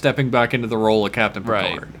 Stewart is stepping back into the role of Captain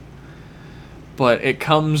Picard. Right. But it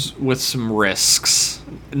comes with some risks.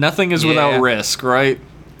 Nothing is Yeah. without risk, right?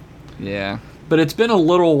 yeah, But it's been a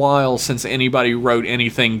little while since anybody wrote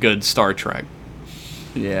anything good Star Trek.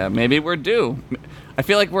 yeah. Maybe we're due. I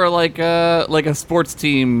feel like we're like a sports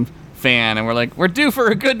team fan, and we're due for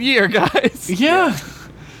a good year, guys. Yeah.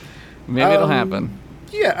 Maybe it'll happen.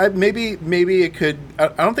 Yeah, maybe it could. I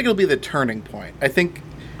don't think it'll be the turning point. I think,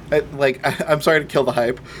 I'm sorry to kill the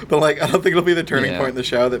hype, but like, I don't think it'll be the turning Yeah. point in the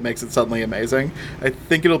show that makes it suddenly amazing. I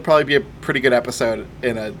think it'll probably be a pretty good episode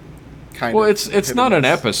in a kind Well, of. it's hit not or an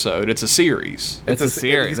miss. episode. It's a series. It's a He's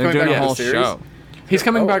series. They're coming doing back a with whole a series? show. He's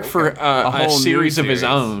coming Oh, back for okay. a whole new series of his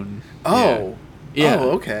series. own. Oh. Yeah.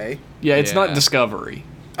 Oh, okay. Yeah, it's not Yeah. Discovery.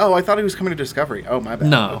 Oh, I thought he was coming to Discovery. Oh, my bad.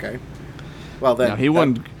 No. Okay. Well, then. No, he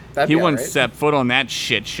wouldn't. that'd He be wouldn't alright. set foot on that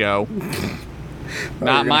shit show. were Not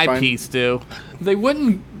gonna my find- piece, do. They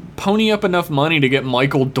wouldn't pony up enough money to get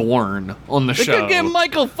Michael Dorn on the They show. could get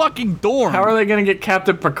Michael fucking Dorn. How are they going to get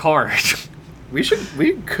Captain Picard? We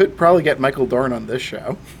could probably get Michael Dorn on this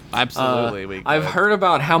show. Absolutely, we. I've could. heard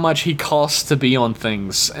about how much he costs to be on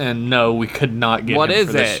things, and no, we could not get What him is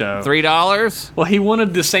for this it? show. $3? Well, he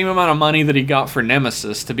wanted the same amount of money that he got for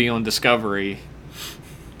Nemesis to be on Discovery,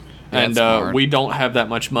 and That's smart. we don't have that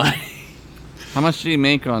much money. How much do you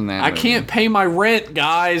make on that? I movie? can't pay my rent,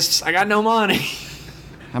 guys. I got no money.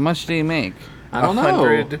 How much do you make? I don't know.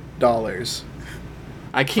 $100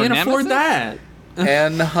 I can't afford Nemesis? that.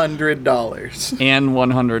 and $100. And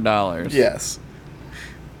 $100. Yes.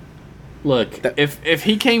 Look, if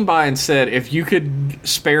he came by and said, if you could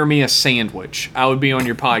spare me a sandwich, I would be on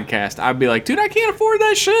your podcast. I'd be like, dude, I can't afford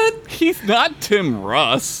that shit. He's not Tim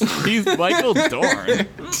Russ. He's Michael Dorn.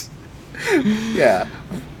 Yeah.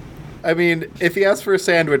 I mean, if he asked for a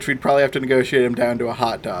sandwich, we'd probably have to negotiate him down to a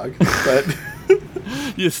hot dog. But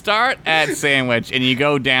You start at sandwich and you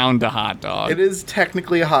go down to hot dog. it is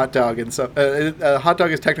technically a hot dog in some. A hot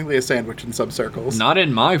dog is technically a sandwich in some circles. Not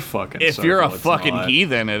in my fucking If circle, you're a it's fucking not.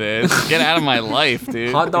 heathen, it is. Get out of my life,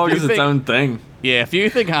 dude. Hot dog If is you its think- own thing. Yeah, if you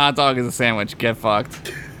think hot dog is a sandwich, get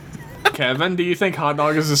fucked. Kevin, do you think hot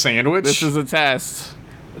dog is a sandwich? This is a test.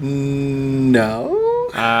 No.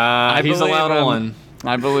 He's believe allowed him. on.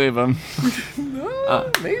 I believe him.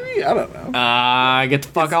 Maybe. I don't know. Get the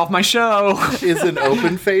fuck off my show. Is an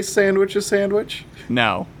open face sandwich a sandwich?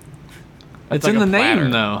 No. It's like in a the platter.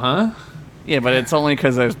 name, though, huh? Yeah, but it's only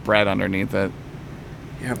because there's bread underneath it.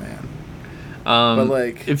 Yeah, man. But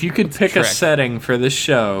like, If you could pick a trick. setting for this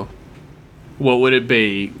show, what would it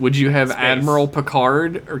be? Would you have Space. Admiral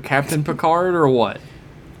Picard or Captain Picard or what?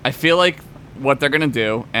 I feel like what they're gonna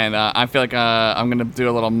do, and I feel like I'm gonna do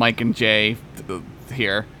a little Mike and Jay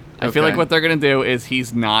here. I feel like Okay. what they're gonna do is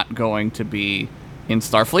he's not going to be in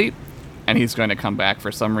Starfleet, and he's going to come back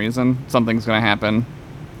for some reason. Something's gonna happen.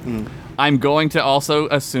 I'm going to also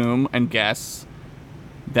assume and guess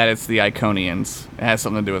that it's the Iconians. It has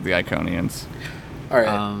something to do with the Iconians. all right.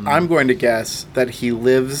 I'm going to guess that he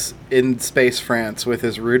lives in space France with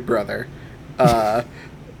his rude brother,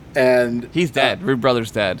 and He's dead. Rude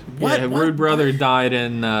Brother's dead. What? Yeah, What? Rude Brother died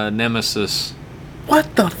in Nemesis.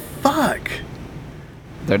 What the fuck?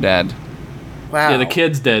 They're dead. Wow. Yeah, the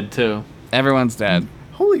kid's dead too. Everyone's dead.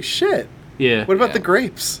 Holy shit. Yeah, What about Yeah. the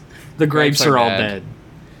grapes? the grapes Grapes are are all dead.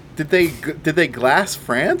 dead. Did they glass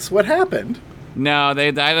France? What happened? No,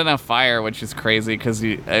 they died in a fire, which is crazy because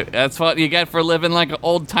that's what you get for living like an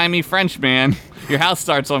old timey French man. Your house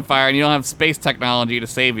starts on fire and you don't have space technology to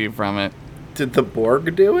save you from it. Did the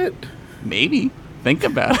Borg do it? Maybe. Think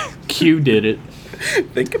about it. Q did it.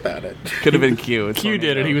 Think about it. Could have been Q. It's Q funny,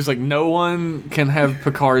 did it. though. He was like, no one can have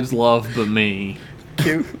Picard's love but me.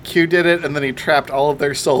 Q did it, and then he trapped all of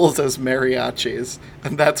their souls as mariachis,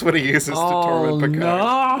 and that's what he uses to Oh torment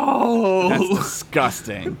Picard. That's no!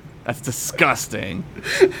 disgusting. That's disgusting.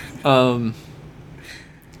 I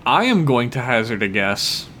am going to hazard a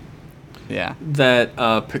guess Yeah. that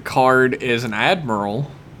Picard is an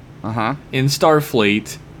admiral Uh-huh. in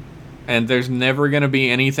Starfleet, and there's never going to be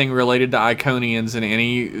anything related to Iconians in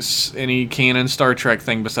any canon Star Trek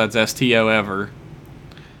thing besides STO ever.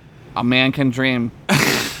 A man can dream.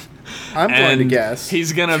 I'm going to guess.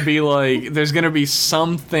 he's gonna be like, there's gonna be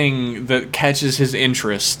something that catches his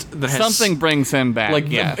interest. That has, Something brings him back. like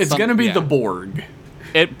yeah. it's gonna be the Borg.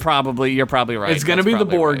 It probably. You're probably right. It's gonna That's be the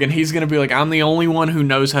probably Borg, right. and he's gonna be like, I'm the only one who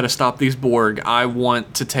knows how to stop these Borg. I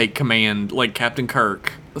want to take command, like Captain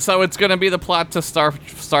Kirk. So it's gonna be the plot to Star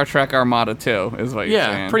Trek Armada 2, is what you're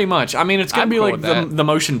Yeah, saying. pretty much. I mean, it's gonna I'm be cool like with that. the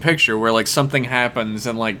motion picture where like something happens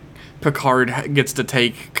and like Picard gets to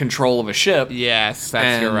take control of a ship. Yes, you're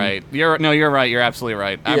And- right. You're right. You're absolutely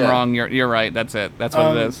right. I'm Yeah. wrong. You're right. That's it. That's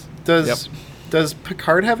what it is. Does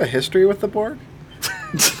Picard have a history with the Borg?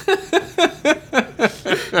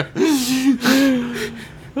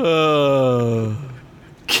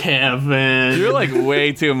 Kevin. You're like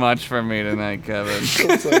way too much for me tonight, Kevin.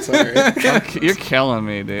 I'm so sorry. You're killing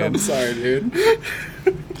me, dude. I'm sorry, dude.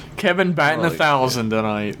 Kevin batting Holy 1,000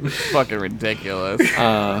 tonight. Fucking ridiculous.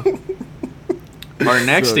 Our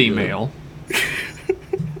next So good. email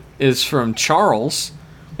is from Charles.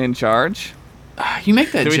 In charge? You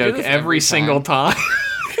make that Do we do joke this every every single time.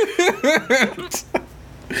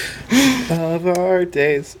 of our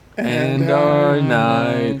days And our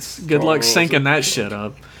nights. Good luck syncing that shit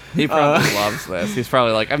up. He probably loves this. He's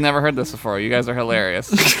probably like, I've never heard this before. You guys are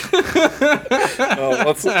hilarious. Oh,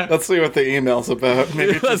 let's see what the email's about.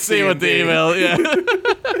 Maybe it's Let's a see what the C&D. email. Yeah.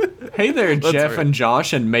 Hey there, Jeff read. and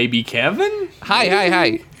Josh and maybe Kevin.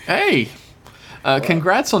 Hi. Hey.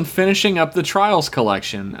 Congrats on finishing up the Trials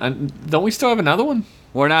collection. Don't we still have another one?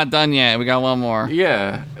 We're not done yet. We got one more.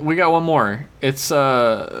 Yeah, we got one more. It's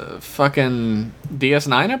fucking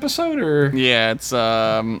DS9 episode or Yeah, it's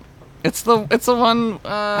the one.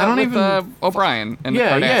 I don't with, even- O'Brien and the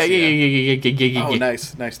yeah. Oh,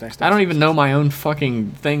 nice. I don't even know my own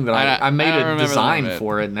fucking thing that I made I don't a remember the design name of it.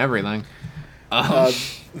 for it and everything. Uh,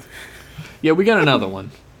 Yeah, we got another one.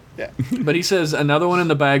 yeah. But he says another one in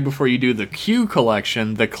the bag before you do the Q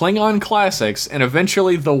collection, the Klingon classics, and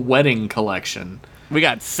eventually the Wedding collection. We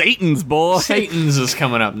got Satan's boy. Satan's is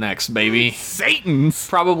coming up next, baby. Satan's.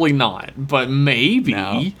 Probably not, but maybe.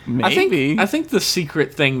 No, maybe. I think the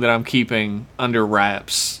secret thing that I'm keeping under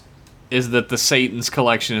wraps is that the Satan's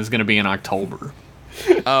collection is going to be in October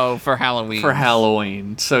Oh, for Halloween. for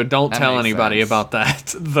Halloween. So don't That tell makes anybody sense. about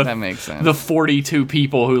that. That makes sense. The 42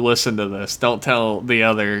 people who listen to this, don't tell the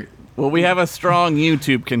other. Well, we have a strong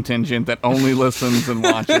YouTube contingent that only listens and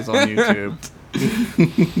watches on YouTube.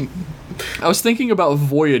 I was thinking about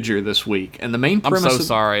Voyager this week, and the main I'm premise so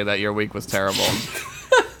sorry that your week was terrible.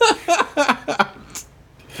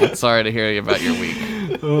 I'm sorry to hear about your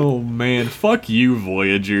week. Oh man, fuck you,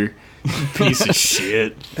 Voyager. You piece of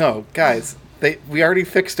shit. No, guys, we already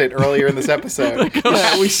fixed it earlier in this episode.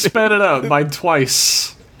 Yeah, we sped it up by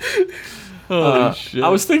twice. Holy shit. I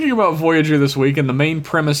was thinking about Voyager this week, and the main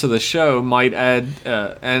premise of the show might add,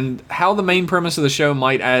 and how the main premise of the show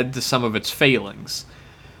might add to some of its failings.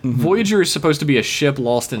 Voyager is supposed to be a ship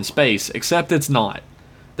lost in space, except it's not.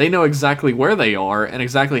 They know exactly where they are and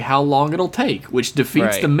exactly how long it'll take, which defeats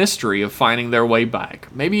Right. the mystery of finding their way back.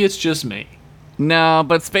 Maybe it's just me. No,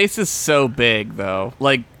 but space is so big, though.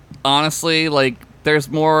 Like, honestly, like, there's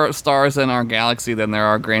more stars in our galaxy than there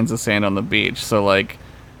are grains of sand on the beach. So, like,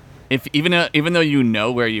 if even though you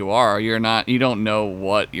know where you are, you don't know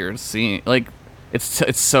what you're seeing. Like,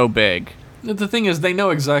 it's so big. The thing is, they know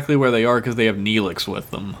exactly where they are because they have Neelix with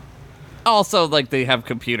them. Also, like, they have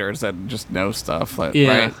computers that just know stuff. Like,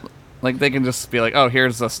 Yeah. right? Like, they can just be like, oh,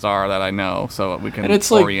 here's a star that I know, so we can And it's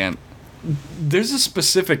like- orient. There's a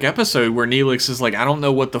specific episode where Neelix is like, I don't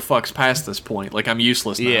know what the fuck's past this point. Like, I'm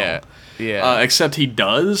useless now. Yeah. Except he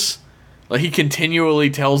does. Like, he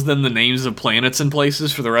continually tells them the names of planets and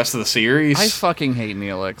places for the rest of the series. I fucking hate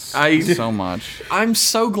Neelix so much. I'm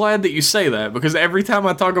so glad that you say that, because every time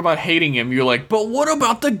I talk about hating him, you're like, but what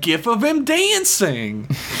about the gif of him dancing?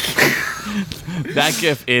 That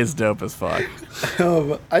gif is dope as fuck.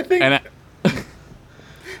 I think. And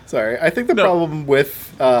Sorry, I think the problem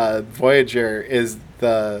with Voyager is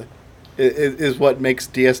what makes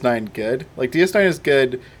DS9 good. Like, DS9 is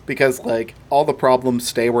good because, like, all the problems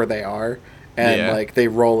stay where they are and Yeah. like they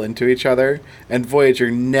roll into each other, and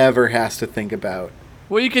Voyager never has to think about.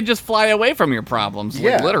 well, you can just fly away from your problems, like,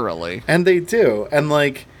 Yeah. literally. And they do. And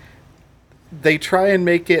like they try and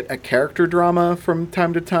make it a character drama from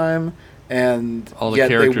time to time, and All the yet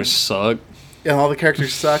characters suck. and all the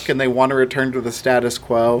characters suck, and they want to return to the status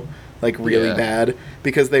quo, like, really Yeah. bad,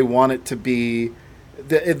 because they want it to be.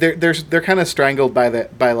 They're kind of strangled by their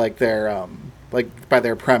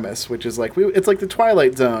premise, which is like it's like the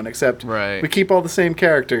Twilight Zone, except Right. we keep all the same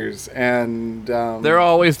characters, and They're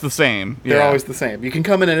always the same. they're Yeah. always the same. You can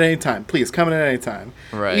come in at any time. Please come in at any time.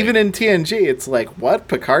 Right. Even in TNG, it's like, what?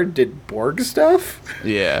 Picard did Borg stuff?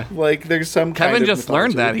 Yeah. Like, there's some kind Kevin of just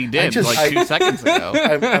learned that mythology. he did I just- like 2 seconds ago.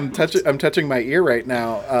 I'm touching my ear right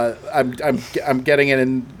now. I'm getting it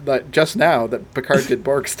in just now that Picard did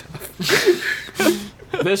Borg stuff.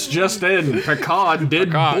 This just in, Picard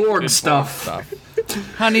did Borg stuff.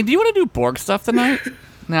 Honey, do you want to do Borg stuff tonight?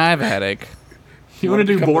 Nah, I have a headache. You want to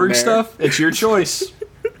do become the Borg mayor? stuff? It's your choice.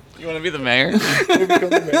 You want to be the mayor?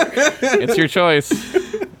 It's your choice.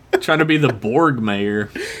 Trying to be the Borg mayor.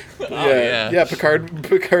 yeah. Yeah. Picard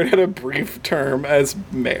had a brief term as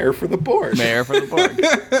mayor for the Borg. Mayor for the Borg.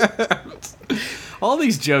 All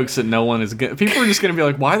these jokes that no one is gonna. People are just gonna be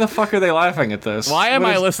like, "Why the fuck are they laughing at this?" Why am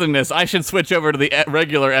What I is- listening to this? I should switch over to the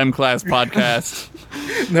regular M-Class podcast.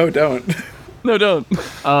 No, don't. No, don't. We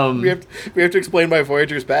have to explain why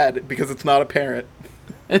Voyager's bad because it's not apparent.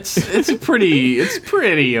 It's pretty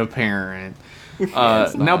apparent.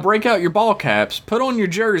 Now break out your ball caps, put on your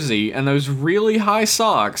jersey, and those really high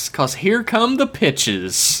socks, cause here come the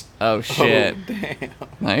pitches. Oh, shit. Oh, damn.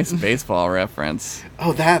 Nice baseball reference.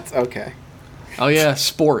 Oh, that's okay. Oh yeah,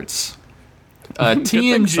 sports. Good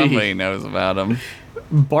thing somebody TNG. knows about him.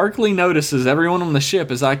 Barclay notices everyone on the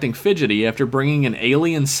ship is acting fidgety after bringing an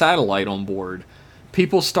alien satellite on board.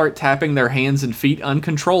 People start tapping their hands and feet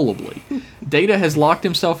uncontrollably. Data has locked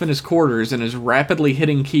himself in his quarters and is rapidly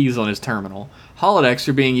hitting keys on his terminal. Holodecks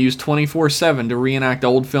are being used 24/7 to reenact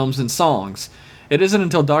old films and songs. It isn't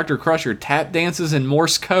until Dr. Crusher tap dances in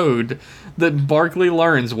Morse code that Barclay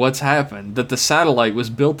learns what's happened, that the satellite was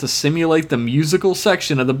built to simulate the musical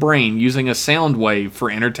section of the brain using a sound wave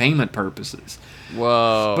for entertainment purposes.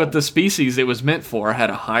 Whoa. But the species it was meant for had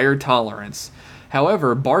a higher tolerance.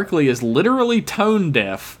 However, Barclay is literally tone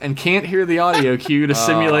deaf and can't hear the audio cue to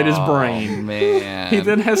simulate his brain. Oh, man. He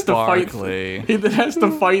then has to Barclay. fight. He then has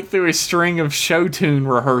to fight through a string of show tune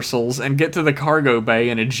rehearsals and get to the cargo bay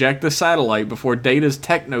and eject the satellite before Data's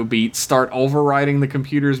techno beats start overriding the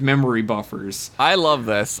computer's memory buffers. I love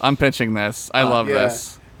this. I'm pitching this. I love Yeah.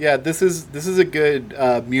 this. Yeah, this is a good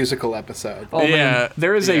musical episode. Oh Yeah, man,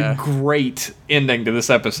 there is yeah. a great ending to this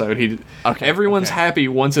episode. Okay, Everyone's okay. happy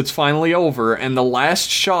once it's finally over, and the last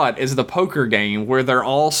shot is the poker game where they're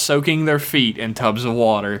all soaking their feet in tubs of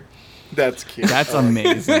water. That's cute. That's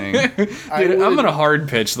amazing. Dude, I'm gonna hard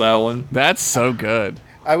pitch that one. That's so good.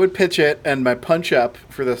 I would pitch it, and my punch up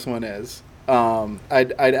for this one is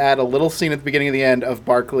I'd add a little scene at the beginning and the end of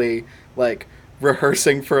Barclay like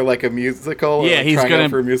rehearsing for like a musical. Yeah, or he's trying gonna out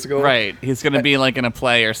for a musical. Right. He's gonna be like in a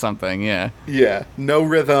play or something. Yeah. Yeah, no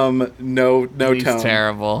rhythm, no He's tone.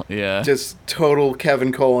 terrible. Yeah. Just total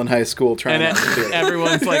Kevin Cole in high school trying and out to do it.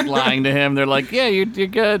 everyone's like lying to him. They're like, "Yeah, you're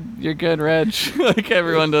good. You're good, Reg." Like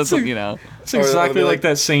everyone does, you know. It's exactly Or like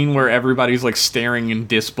that scene where everybody's like staring in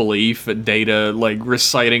disbelief at Data like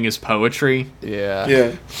reciting his poetry. Yeah.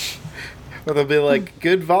 Yeah. Or they'll be like,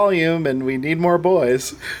 good volume, and we need more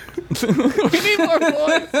boys. We need more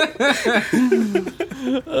boys.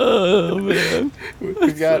 Oh man.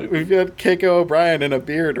 We've got Keiko O'Brien in a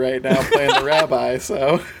beard right now playing the rabbi.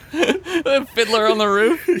 So The Fiddler on the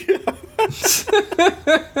Roof.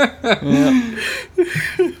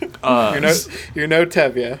 you're no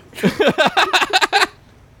Tevye.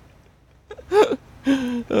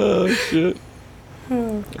 Oh shit.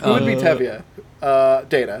 Who would be Tevye?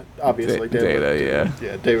 Data, obviously. Data, yeah.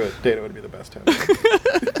 Yeah, Data would be the best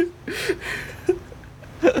Tevye.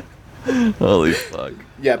 Holy fuck.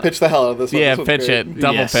 Yeah, pitch the hell out of this one. Yeah, This one's pitch great. it.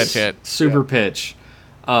 Double Yes. pitch it. Super Yeah. pitch.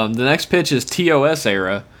 The next pitch is TOS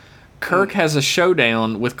era. Kirk has a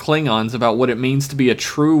showdown with Klingons about what it means to be a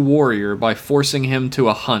true warrior by forcing him to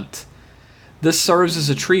a hunt. This serves as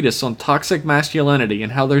a treatise on toxic masculinity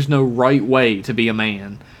and how there's no right way to be a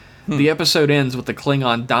man. The episode ends with the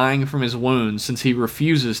Klingon dying from his wounds since he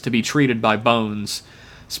refuses to be treated by Bones.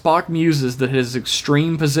 Spock muses that his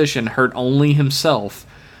extreme position hurt only himself,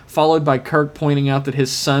 followed by Kirk pointing out that his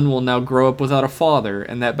son will now grow up without a father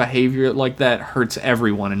and that behavior like that hurts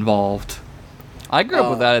everyone involved. I grew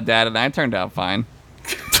up without a dad, and I turned out fine.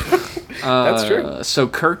 That's true. So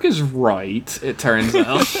Kirk is right, it turns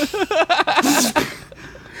out.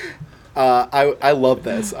 I love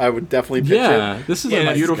this. I would definitely pitch Yeah, it. this is Yeah, a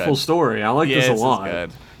this is beautiful good. story. I like Yeah, this a this is lot.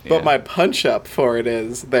 good. But Yeah. my punch up for it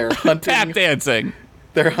is they're tap hunting. dancing.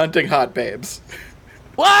 They're hunting hot babes.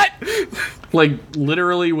 What? Like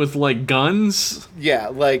literally with like guns. Yeah,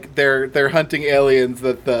 like they're hunting aliens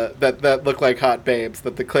that look like hot babes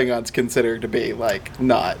that the Klingons consider to be like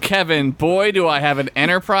not. Kevin, boy, do I have an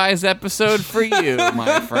Enterprise episode for you,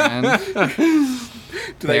 my friend.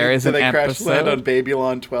 Do There is do an they crash land episode. on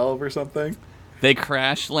Babylon 12 or something? They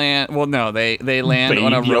crash land. Well, no, they land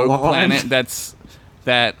on a rogue Babylon. planet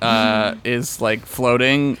that is like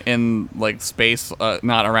floating in like space,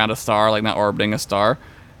 not around a star, like not orbiting a star,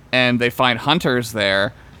 and they find hunters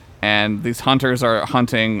there, and these hunters are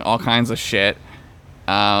hunting all kinds of shit,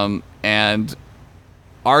 and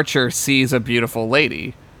Archer sees a beautiful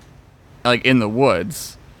lady, like in the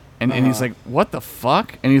woods. And he's like, what the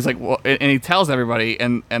fuck? And he's like, and he tells everybody,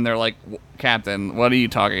 and they're like, Captain, what are you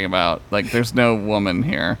talking about? Like, there's no woman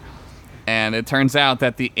here. And it turns out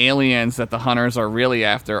that the aliens that the hunters are really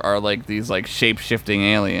after are like these like shape-shifting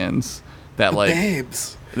aliens that like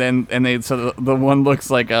Babes. so the one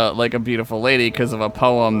looks like a beautiful lady because of a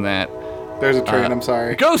poem that There's a train, I'm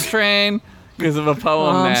sorry. Ghost Train, because of a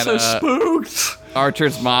poem I'm that so spooked.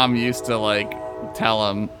 Archer's mom used to like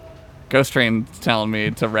tell him. Ghost Train's telling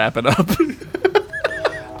me to wrap it up.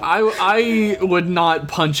 I would not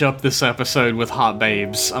punch up this episode with hot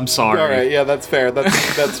babes. I'm sorry. All right, yeah, that's fair.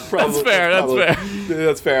 That's probably fair,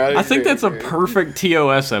 That's fair. I think that's a agree. perfect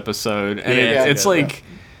TOS episode, and Yeah, it's yeah, like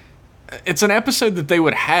it's an episode that they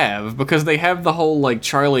would have because they have the whole like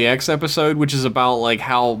Charlie X episode, which is about like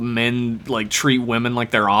how men like treat women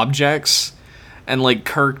like they're objects, And, like,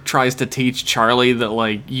 Kirk tries to teach Charlie that,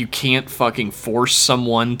 like, you can't fucking force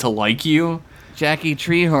someone to like you. Jackie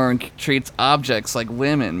Treehorn treats objects like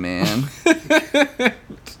women, man.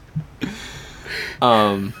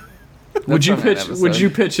 Would you from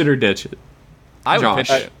that pitch it or ditch it? I would Josh.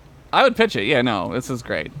 pitch it. I would pitch it. Yeah, no, this is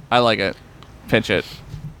great. I like it. Pitch it.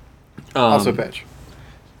 Also pitch.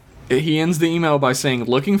 He ends the email by saying,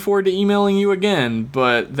 looking forward to emailing you again,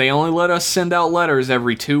 but they only let us send out letters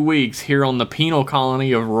every 2 weeks here on the penal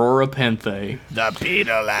colony of Rora Penthe. The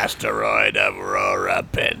penal asteroid of Rora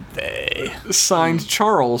Penthe. Signed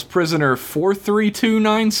Charles, prisoner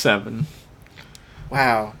 43297.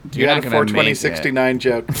 Wow. You're You not had a gonna 42069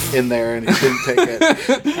 joke in there and he didn't take it.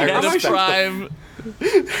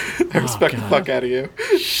 I respect the fuck out of you.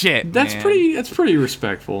 Shit, That's man. pretty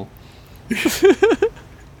respectful.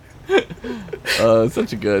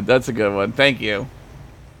 That's a good one. Thank you.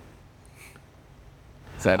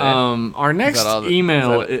 Is that it? Our next all the-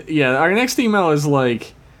 email, is our next email is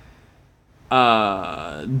like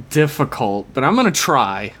difficult, but I'm gonna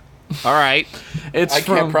try. All right. It's I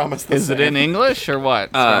from, can't promise this. Is it in English or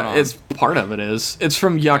what? What's going on? It's part of it is. It's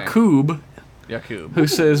from Yakub, Yakub. who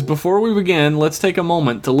says, before we begin, let's take a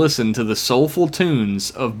moment to listen to the soulful tunes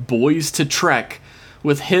of Boys to Trek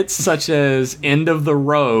with hits such as End of the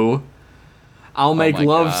Row, I'll Make my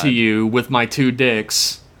Love God. to You with My Two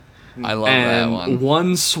Dicks, I love that and one.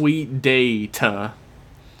 One Sweet Day to.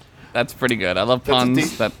 That's pretty good. I love That's a puns.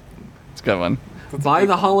 deep- That's a good one. Buy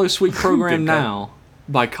the Hollow Suite program Good call. now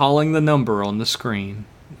by calling the number on the screen.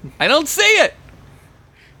 I don't see it.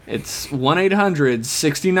 It's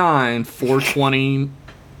 1-800-69-429.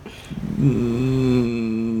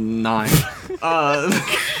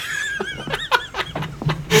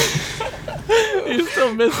 You're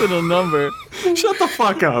still missing a number. Shut the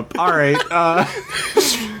fuck up. All right.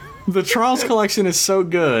 The Trials collection is so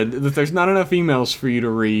good that there's not enough emails for you to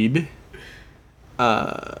read.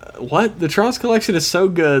 What? The Trials collection is so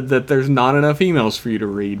good that there's not enough emails for you to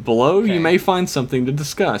read. Below, Okay. you may find something to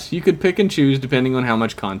discuss. You could pick and choose depending on how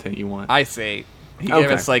much content you want. I see. He gave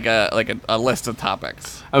Okay. us like a list of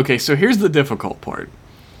topics. Okay, so here's the difficult part.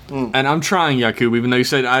 And I'm trying, Yakub, even though you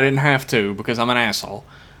said I didn't have to because I'm an asshole.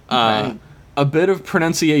 A bit of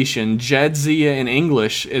pronunciation. Jadzia in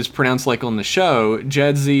English is pronounced like on the show.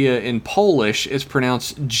 Jadzia in Polish is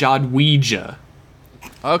pronounced Jadwija.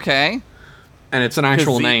 Okay. And it's an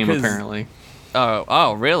actual name, 'cause- apparently.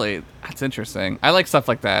 Oh, really? That's interesting. I like stuff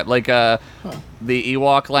like that. Like, the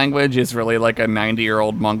Ewok language is really like a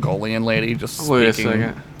 90-year-old Mongolian lady just speaking. Wait a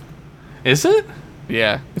second. Is it?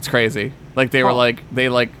 Yeah, it's crazy. Like they were Huh. they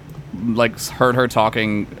heard her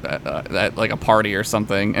talking at like a party or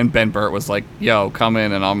something, and Ben Burt was like, "Yo, come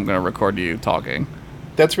in, and I'm gonna record you talking."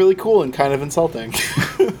 That's really cool and kind of insulting.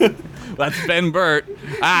 That's Ben Burt.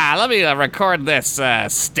 Let me record this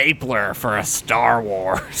stapler for a Star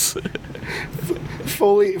Wars.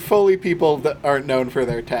 fully people that aren't known for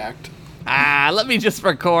their tact. Let me just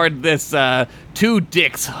record this two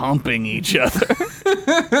dicks humping each other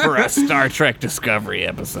for a Star Trek Discovery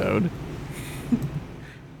episode.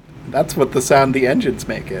 That's what the sound the engines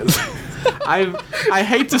make is. I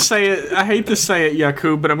hate to say it,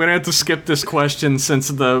 Yakub, but I'm gonna have to skip this question since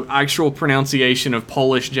the actual pronunciation of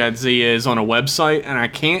Polish Jadzia is on a website and I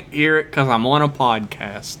can't hear it because I'm on a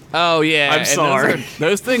podcast. Oh yeah, I'm and sorry.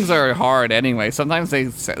 Those things are hard anyway. Sometimes they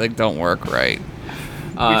don't work right.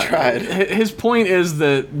 We tried. His point is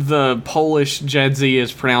that the Polish Jadzia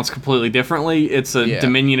is pronounced completely differently. It's a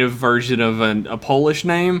diminutive version of a Polish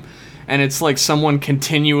name, and it's like someone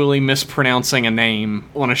continually mispronouncing a name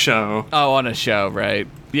on a show. Oh, on a show, right?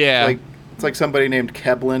 Yeah, It's like somebody named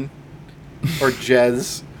Keblin or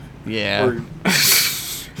Jez. yeah.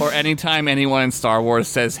 Or anytime anyone in Star Wars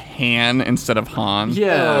says Han instead of Han.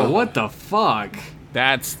 Yeah, Oh. what the fuck?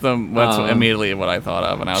 That's immediately what I thought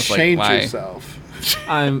of, and I was Change like, why? yourself.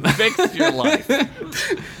 I'm Fix your life.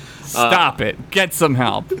 Stop it. Get some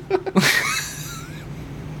help.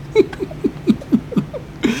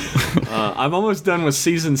 I'm almost done with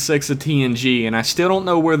season 6 of TNG, and I still don't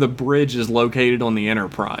know where the bridge is located on the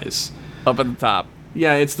Enterprise. Up at the top.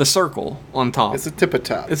 Yeah, it's the circle on top. It's a tip of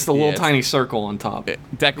top. It's the little it's- tiny circle on top.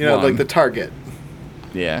 Deck you know, one. like the target.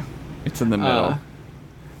 Yeah. It's in the middle.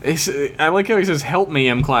 I like how he says, "Help me,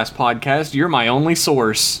 M-Class Podcast. You're my only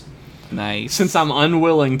source. Nice. Since I'm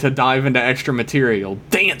unwilling to dive into extra material,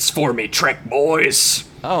 dance for me, Trek boys."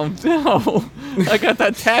 Oh, no. I got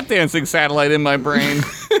that tap dancing satellite in my brain.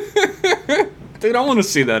 Dude, I want to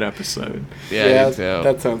see that episode. Yeah, me too.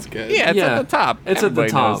 that sounds good. Yeah, it's Yeah, at the top. It's Everybody at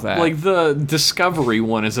the top. knows that. Like the Discovery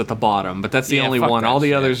one is at the bottom, but that's the Yeah, only fuck one. that All the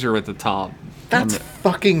shit. others are at the top. That's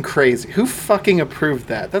fucking crazy. Who fucking approved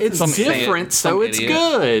that? That's It's insane. different, so Some it's idiot.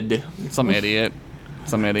 good. Some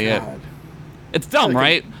idiot. God. It's dumb, Like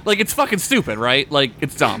right? Like it's fucking stupid, right? Like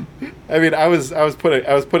it's dumb. I mean, I was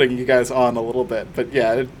putting you guys on a little bit, but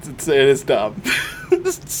yeah, it is dumb.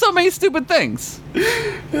 There's so many stupid things.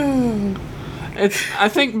 I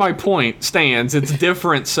think my point stands. It's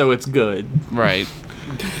different, so it's good. Right.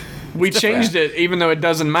 We changed it, even though it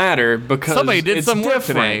doesn't matter, because Somebody did it's some work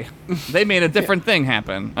different. today. They made a different thing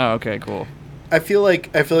happen. Oh, okay, cool. I feel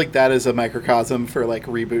like that is a microcosm for like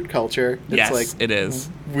reboot culture. It's Yes, like it is.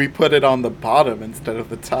 we put it on the bottom instead of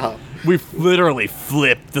the top. We literally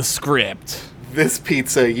flipped the script. This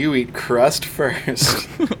pizza, you eat crust first.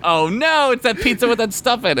 Oh no, it's that pizza with that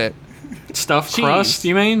stuff in it. Stuffed Cheese. crust,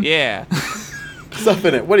 you mean? Yeah. Stuff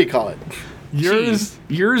in it. What do you call it? Yours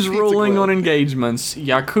Pizza ruling glue. on engagements.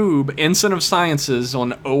 Yakub, Ensign of Sciences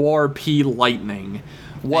on ORP Lightning.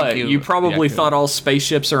 What? you, You probably Yakub. thought all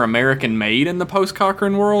spaceships are American made in the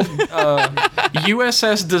post-Cochrane world?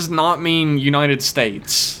 USS does not mean United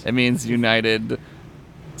States. It means United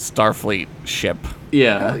Starfleet ship.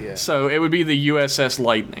 Yeah. Hell yeah. So it would be the USS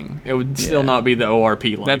Lightning. It would still Yeah. not be the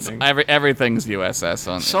ORP That's Lightning. everything's USS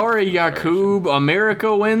on. Sorry, Yakub.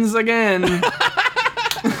 America wins again.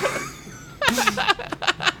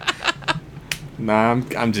 Nah,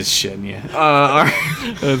 I'm just shitting you.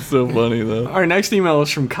 That's so funny though. Our next email is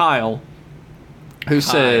from Kyle, who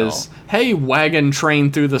says, "Hey, wagon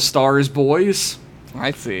train through the stars, boys.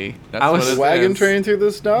 I see. That's I was- what it Wagon is. train through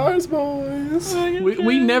the stars, boys.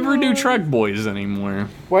 We never do truck boys anymore.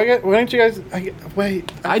 Why don't you guys?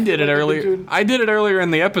 Wait. I did it feel like I've been earlier. doing- I did it earlier in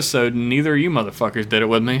the episode, and neither of you motherfuckers did it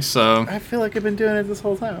with me. So I feel like I've been doing it this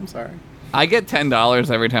whole time. I'm sorry. I get $10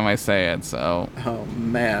 every time I say it, so Oh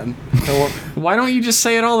man. why don't you just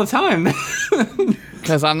say it all the time?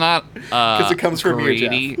 because I'm not it comes from you,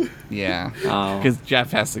 greedy. Jeff. Yeah, Oh. because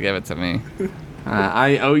Jeff has to give it to me.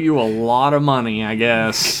 I owe you a lot of money, I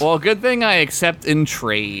guess. Well, good thing I accept in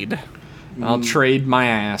trade. I'll trade my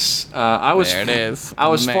ass. I was There it is. I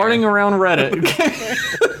was There. farting around Reddit.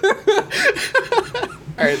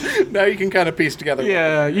 All right. Now you can kind of piece together.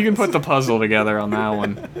 Yeah, you can put the puzzle together on that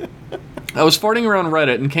one. I was farting around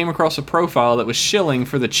Reddit and came across a profile that was shilling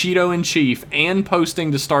for the Cheeto in Chief and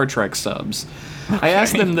posting to Star Trek subs. I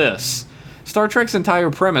asked them this. Star Trek's entire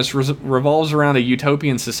premise revolves around a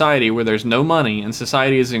utopian society where there's no money and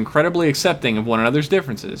society is incredibly accepting of one another's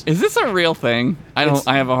differences. Is this a real thing? It's-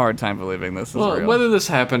 I have a hard time believing this is Well, real. whether this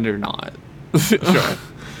happened or not.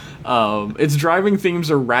 Sure. Its driving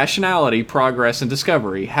themes are rationality, progress, and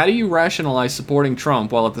discovery. How do you rationalize supporting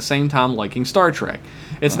Trump while at the same time liking Star Trek?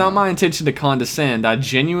 It's not my intention to condescend. I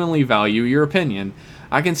genuinely value your opinion.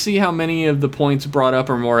 I can see how many of the points brought up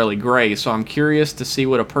are morally gray, so I'm curious to see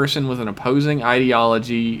what a person with an opposing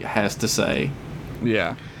ideology has to say.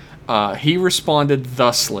 Yeah. He responded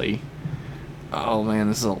thusly. Oh man,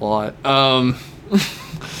 this is a lot.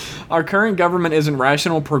 Our current government isn't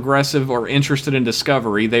rational, progressive, or interested in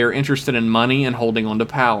discovery. They are interested in money and holding on to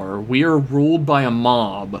power. We are ruled by a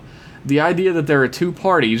mob. The idea that there are two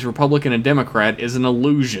parties, Republican and Democrat, is an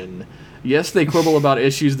illusion. Yes, they quibble about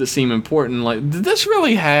issues that seem important, like, did this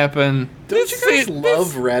really happen? Don't you guys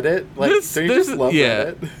love Reddit? Like, this- don't you this- just love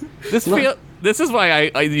yeah. Reddit? This is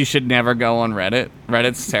why you should never go on Reddit.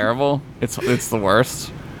 Reddit's terrible. It's the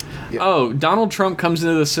worst. Oh, Donald Trump comes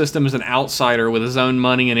into the system as an outsider with his own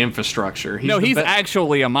money and infrastructure. He's the be-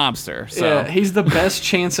 actually a mobster. So Yeah, he's the best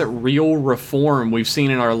chance at real reform we've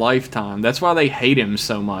seen in our lifetime. That's why they hate him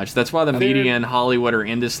so much. That's why the media and Hollywood are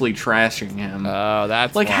endlessly trashing him. oh,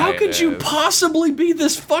 that's like, why how it could you is. possibly be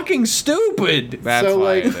this fucking stupid? That's So, why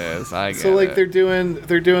like- it is. I get So like it. they're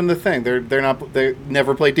doing the thing. They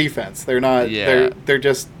never play defense. They're not. Yeah.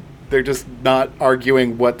 They're just not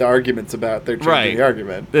arguing what the argument's about. They're changing Right. the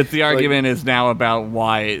argument. The argument is now about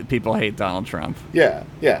why people hate Donald Trump Yeah,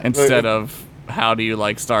 yeah. instead of how do you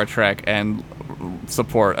like Star Trek and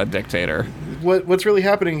support a dictator. What's really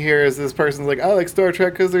happening here is this person's like, I like Star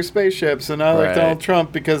Trek because they're spaceships, and I like Right. Donald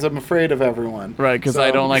Trump because I'm afraid of everyone. Right, because I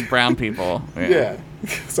So- don't like brown people. Yeah.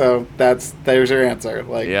 So there's your answer.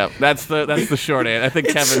 Like, Yep, that's the short answer. I think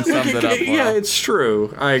Kevin summed it up well. Yeah, it's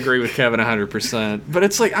true. I agree with Kevin 100%. But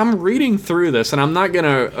it's like, I'm reading through this, and I'm not going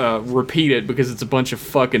to repeat it because it's a bunch of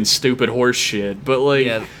fucking stupid horse shit. But, like,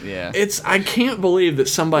 Yeah. I can't believe that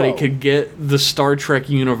somebody Whoa. could get the Star Trek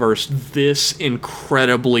universe this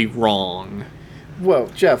incredibly wrong. Whoa,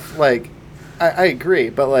 Jeff. Like, I agree,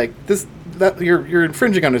 but like that you're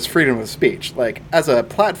infringing on his freedom of speech. Like, as a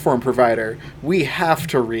platform provider, we have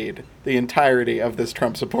to read the entirety of this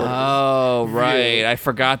Trump supporter. Oh, right. I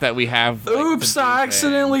forgot that we have. like, Oops, to do I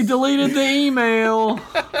accidentally things. deleted the email.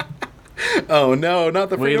 Oh no, not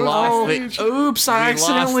the We freedom of lost speech. Oops, I We lost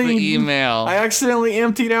accidentally the email. I accidentally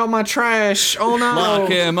emptied out my trash. Oh no. Lock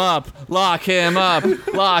him up. Lock him up.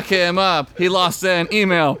 Lock him up. He lost an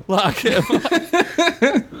email. Lock him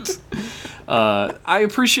up. I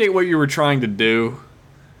appreciate what you were trying to do.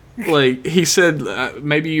 Like he said,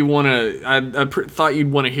 maybe you want to. Thought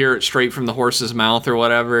you'd want to hear it straight from the horse's mouth or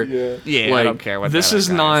whatever. Yeah. Yeah, I don't care what this that is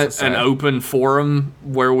guy not has to an say. open forum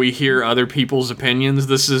where we hear other people's opinions.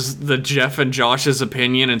 This is the Jeff and Josh's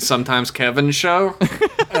opinion and sometimes Kevin's show.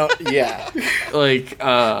 Oh, yeah. Like,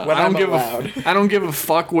 I I'm don't give allowed. I don't give a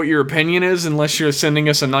fuck what your opinion is unless you're sending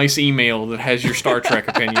us a nice email that has your Star Trek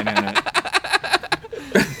opinion in it.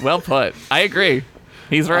 Well put. I agree.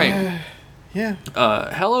 He's right. Yeah.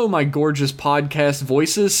 Hello, my gorgeous podcast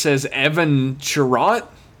voices, says Evan Chirot.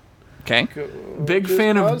 Okay. Big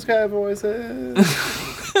fan of Podcast voices.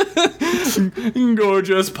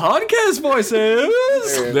 gorgeous podcast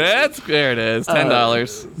voices. There it is.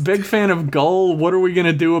 $10. Big fan of Gull. What are we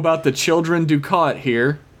gonna do about the children Ducat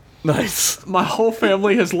here? Nice. My whole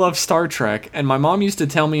family has loved Star Trek, and my mom used to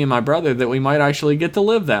tell me and my brother that we might actually get to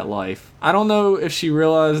live that life. I don't know if she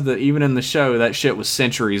realized that even in the show, that shit was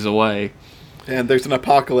centuries away. And there's an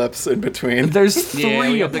apocalypse in between. There's Yeah, we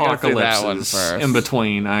three have to go through that one apocalypses first. in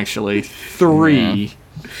between, actually. Three.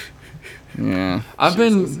 Yeah. I've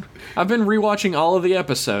been rewatching all of the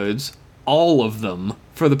episodes, all of them,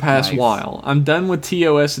 for the past Nice. while. I'm done with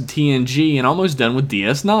TOS and TNG and almost done with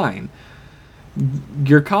DS9.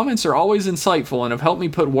 Your comments are always insightful and have helped me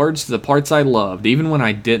put words to the parts I loved, even when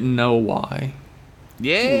I didn't know why.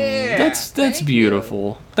 Yeah. That's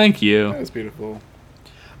beautiful. Thank you. That was beautiful.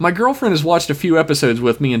 My girlfriend has watched a few episodes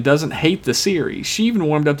with me and doesn't hate the series. She even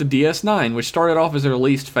warmed up to DS9, which started off as her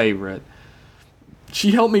least favorite.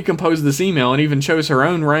 She helped me compose this email and even chose her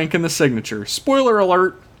own rank in the signature. Spoiler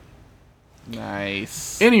alert!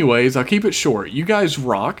 Nice. Anyways, I'll keep it short. You guys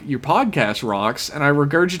rock, your podcast rocks, and I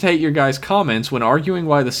regurgitate your guys' comments when arguing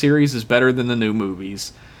why the series is better than the new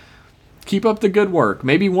movies. Keep up the good work.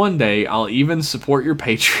 Maybe one day I'll even support your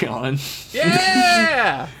Patreon.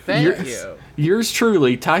 Yeah. Thank Yours- you. Yours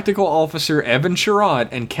truly, Tactical Officer Evan Sherrod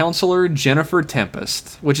and Counselor Jennifer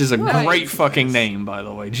Tempest, which is a Nice. great fucking name, by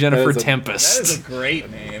the way. Jennifer That is a- Tempest.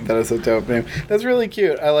 great name. That is a dope name. That's really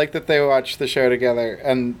cute. I like that they watch the show together.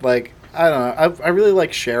 And, like, I don't know. I really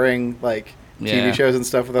like sharing, like, Yeah. TV shows and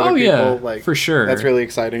stuff with other Oh, people. yeah, Like, for sure. That's really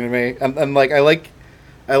exciting to me. And like, I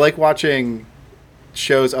like watching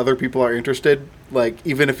shows other people are interested, like,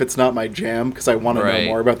 even if it's not my jam, because I want to Right. know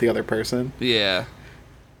more about the other person. Yeah.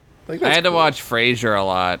 Like, I that's had to cool. watch Frasier a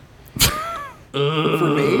lot.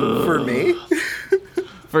 For me?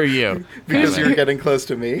 For you. Because Kevin. you're getting close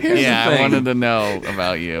to me. Here's Yeah, the I thing. wanted to know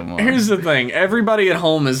about you more. Here's the thing. Everybody at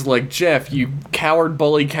home is like, Jeff, you coward,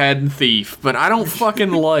 bully, cad, and thief. But I don't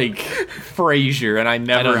fucking like Frasier, and I I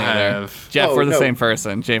never don't either. have. Jeff, Oh, we're the no. same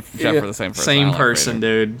person. Jeff, we're the same person. I Same don't like person, Frasier.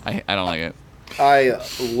 dude. I don't like it. I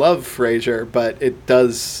love Frasier, but it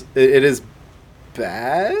is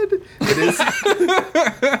bad. It is.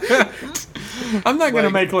 I'm not gonna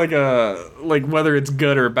Like- make like whether it's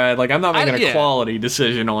good or bad. Like I'm not making a yeah. quality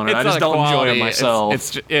decision on it. It's I just not don't enjoy quality, it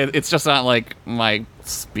myself. It's just not like my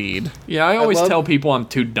speed. Yeah, I always love- tell people I'm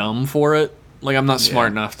too dumb for it. Like I'm not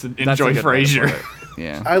smart enough to That's enjoy a good way to Frasier. put it.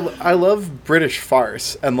 Yeah. I love British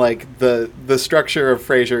farce, and like the structure of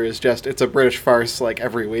Frasier is just it's a British farce like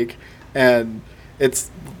every week, and it's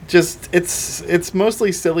just it's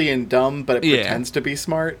mostly silly and dumb, but it Yeah. pretends to be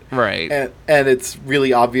smart, Right. and it's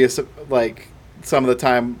really obvious like some of the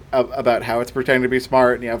time about how it's pretending to be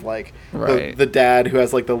smart, and you have like Right. the dad who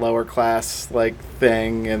has like the lower class like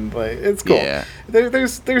thing, and like it's cool. Yeah.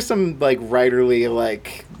 There's some like writerly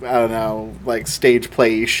like I don't know like stage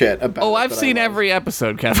play shit about. Oh, it I've that I seen love. every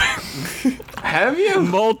episode, Kevin. Have you?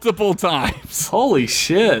 Multiple times. Holy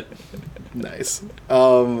shit! Nice.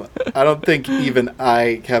 I don't think even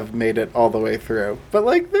I have made it all the way through. But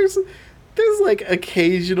like there's like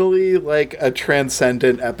occasionally like a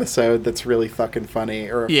transcendent episode that's really fucking funny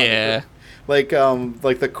or a funny Yeah. like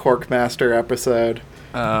the Corkmaster episode.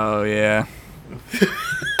 Oh yeah.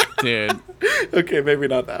 Dude. Okay, maybe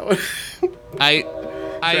not that one.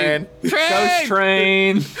 Train. Ghost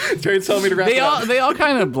Train. Train's telling me to wrap it up. They all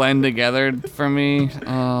kind of blend together for me.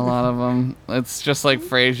 A lot of them. It's just like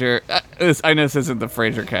Frasier. I know this isn't the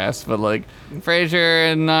Frasier cast, but like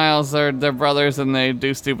Frasier and Niles, they're brothers and they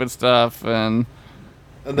do stupid stuff. And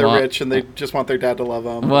And they're Well- rich and they just want their dad to love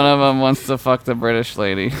them. one of them wants to fuck the British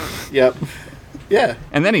lady, Yep. Yeah.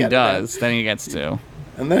 and then he Yeah, does. Then he gets to,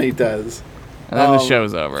 And then he does. and then the Um,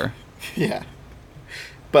 show's over. Yeah.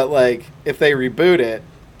 But like if they reboot it,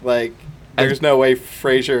 like there's no way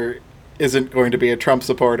Frasier isn't going to be a Trump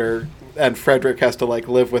supporter Frederick has to like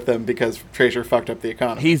live with them because Frasier fucked up the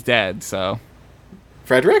economy. He's dead, so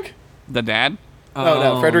Frederick? the dad.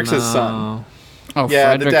 No, Frederick's his son. Oh,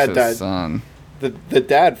 Yeah, the Frederick's dad his died. son. The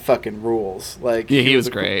dad fucking rules. Like Yeah, he was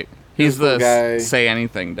a- great. he He's was the the guy. say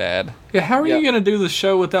anything dad. Yeah, how are Yep. you gonna do the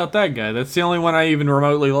show without that guy? That's the only one I even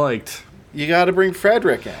remotely liked. You got to bring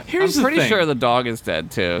Frederick in. Here's I'm the pretty thing. sure the dog is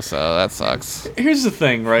dead too, so that sucks. Here's the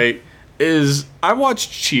thing, right? Is I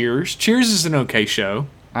watched Cheers. Cheers is an okay show.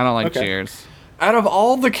 I don't like Okay. Cheers. Out of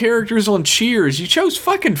all the characters on Cheers, you chose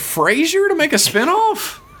fucking Frasier to make a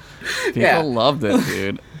spinoff? People Yeah. loved it,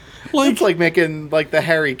 dude. It's like making like the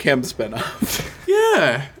Harry Kim spinoff.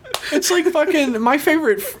 Yeah. It's like fucking my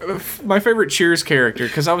favorite Cheers character,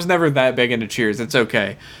 because I was never that big into Cheers. It's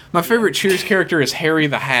okay. My favorite Cheers character is Harry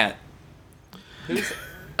the Hat.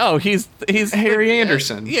 Oh, he's Harry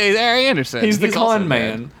Anderson. Yeah, he's Harry Anderson. He's the also con dead.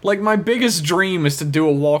 man. Like, my biggest dream is to do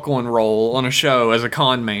a walk-on role on a show as a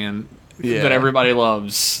con man Yeah. that everybody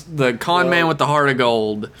loves. The con man with the heart of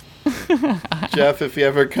gold. Jeff, if you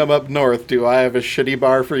ever come up north, do I have a shitty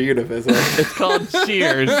bar for you to visit? It's called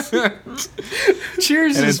Cheers.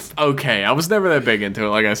 Cheers And is okay. I was never that big into it,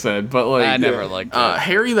 like I said, but like I never liked it.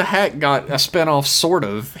 Harry the Hat got a spinoff, sort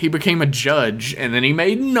of. He became a judge, and then he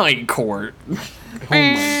made Night Court. Court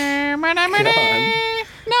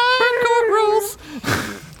rules.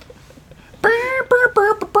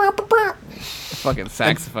 Fucking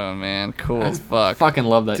saxophone, man. Cool as fuck. Fucking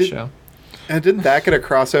love that Did- show. And didn't that get a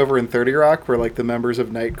crossover in 30 Rock where like the members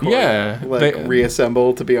of Night Court Yeah, like they-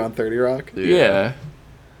 reassemble to be on 30 Rock? Yeah.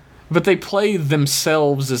 But they play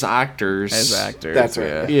themselves as actors. As actors. That's right.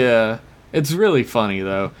 Yeah. Yeah. It's really funny,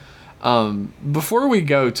 though. Before we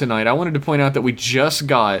go tonight, I wanted to point out that we just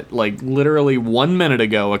got, like, literally 1 minute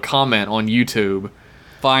ago, a comment on YouTube.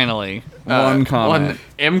 Finally. One comment. On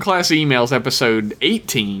M-Class Emails episode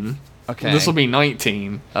 18. Okay. This will be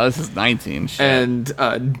 19. Oh, this is 19. Shit.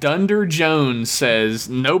 And Dunder Jones says,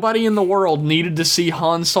 nobody in the world needed to see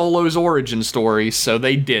Han Solo's origin story, so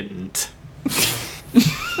they didn't.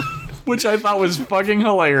 Which I thought was fucking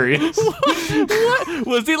hilarious. What?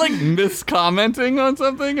 Was he like miscommenting on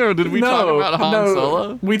something, or did we talk about Han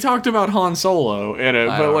Solo? We talked about Han Solo in it,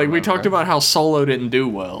 I but don't like we talked remember. about how Solo didn't do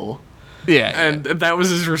well. Yeah, And that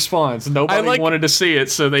was his response. Nobody like- wanted to see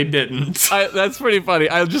it, so they didn't. that's pretty funny.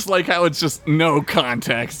 I just like how it's just no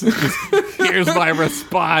context. It's just, here's my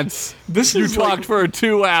response. This You is like- talked for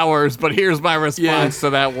 2 hours, but here's my response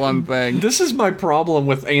to that one thing. This is my problem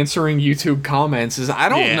with answering YouTube comments is I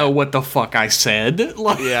don't Yeah. know what the fuck I said.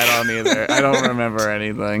 Like, Yeah, I don't either. I don't remember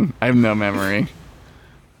anything. I have no memory.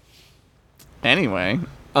 Anyway,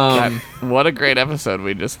 what a great episode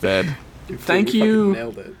we just did. Thank We you. fucking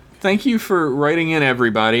nailed it. Thank you for writing in,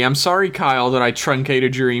 everybody. I'm sorry, Kyle, that I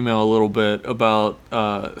truncated your email a little bit about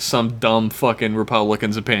some dumb fucking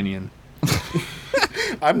Republican's opinion.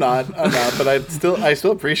 I'm not, but I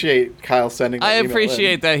still appreciate Kyle sending that I email in.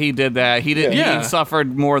 appreciate that he did that. He did. Yeah. He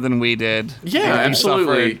suffered more than we did. Yeah, And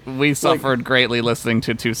absolutely. We suffered greatly listening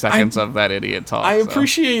to 2 seconds of that idiot talk. I so.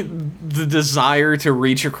 appreciate the desire to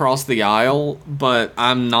reach across the aisle, but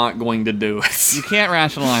I'm not going to do it. You can't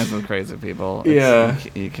rationalize with crazy people. Yeah.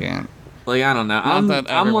 you can't. Like, I don't know. I'm that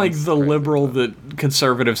like everyone's the crazy, liberal that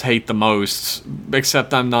conservatives hate the most,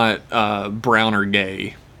 except I'm not brown or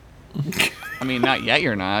gay. I mean, not yet.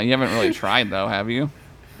 You're not. You haven't really tried though, have you?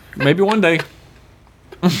 Maybe one day.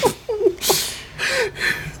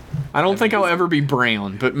 I don't think I'll ever be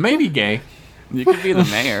brown, but maybe gay. You could be the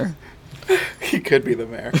mayor. He could be the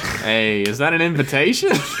mayor. Hey, is that an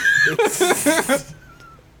invitation?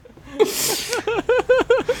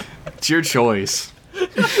 It's your choice.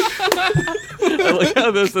 I like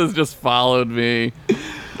how this has just followed me.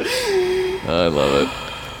 I love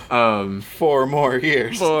it. 4 more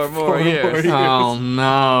years. 4 more years. Oh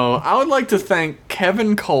no. I would like to thank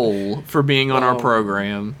Kevin Cole for being on our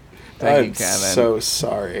program. Thank you, I'm Kevin. so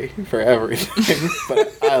sorry for everything,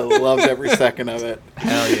 but I loved every second of it.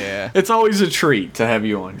 Hell yeah. It's always a treat to have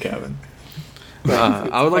you on, Kevin.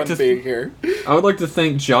 I would like Fun to being here. I would like to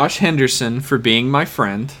thank Josh Henderson for being my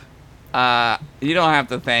friend. You don't have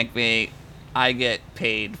to thank me. I get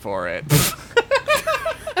paid for it.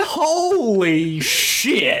 Holy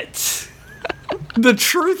shit! The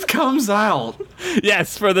truth comes out.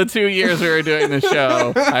 Yes, for the 2 years we were doing the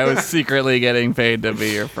show, I was secretly getting paid to be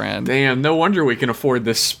your friend. Damn, no wonder we can afford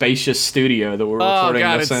this spacious studio that we're Oh recording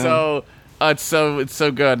god, this it's in. it's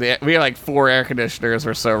so good. We have like 4 air conditioners.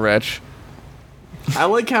 We're so rich. I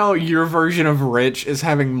like how your version of rich is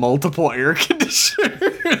having multiple air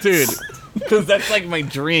conditioners. Dude, because that's like my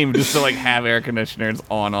dream, just to like have air conditioners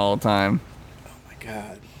on all the time. Oh my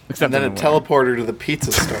god. Except And then a in the winter. teleporter to the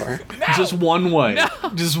pizza store. Just one way.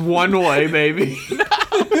 Just one way, baby.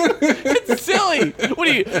 It's silly. What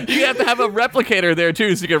do you have to have a replicator there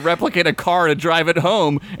too, so you can replicate a car to drive it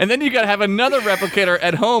home, and then you got to have another replicator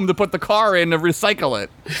at home to put the car in to recycle it.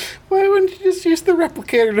 Why wouldn't you just use the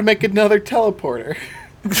replicator to make another teleporter?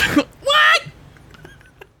 What?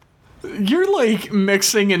 You're like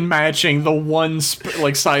mixing and matching the one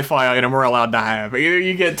like sci-fi item we're allowed to have. Either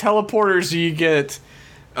you get teleporters or you get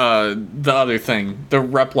the other thing, the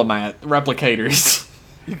replicators.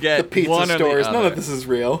 You get The pizza one or the stores. None other. of this is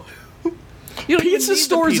real. You don't even Pizza need the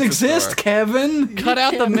stores pizza exist, store. Kevin. Cut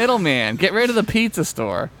out the middleman. Get rid of the pizza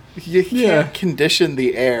store. You can't Yeah. condition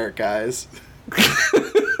the air, guys.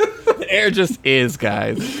 The air just is,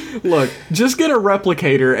 guys. Look, just get a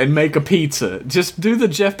replicator and make a pizza. Just do the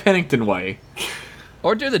Jeff Pennington way.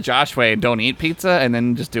 Or do the Josh way and don't eat pizza, and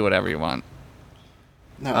then just do whatever you want.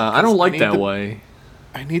 No, I don't like need that the- way.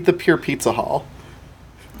 I need the pure pizza hall.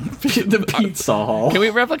 The pizza hall. Can we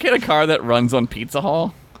replicate a car that runs on Pizza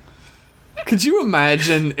Hall? Could you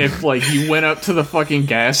imagine if, like, you went up to the fucking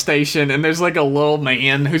gas station and there's, like, a little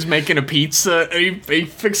man who's making a pizza and he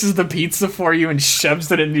fixes the pizza for you and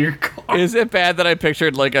shoves it into your car? Is it bad that I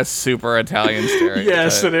pictured like a super Italian stereotype?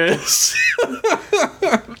 Yes, it is.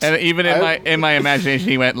 And even in my imagination,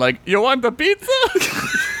 he went like, "You want the pizza?"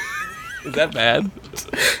 Is that bad?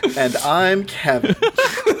 And I'm Kevin.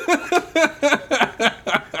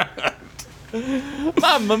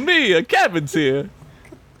 Mamma mia, Kevin's here.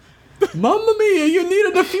 Mamma mia, you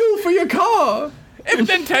needed the fuel for your car. If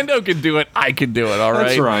Nintendo can do it, I can do it. All right.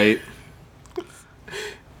 That's right.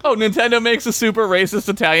 Oh, Nintendo makes a super racist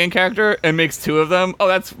Italian character and makes two of them.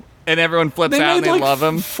 Oh, and everyone flips They out and made they like love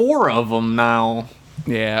him. 4 of them now.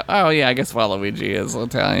 Yeah. Oh, yeah. I guess Waluigi is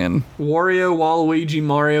Italian. Wario, Waluigi,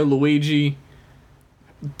 Mario, Luigi.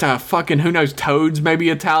 Fucking who knows? Toad's maybe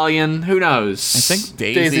Italian. Who knows? I think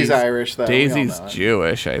Daisy's Irish, though. We all Daisy's know it.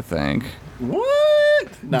 Jewish, I think.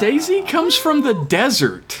 What? Nah. Daisy comes from the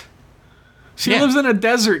desert. She Yeah. lives in a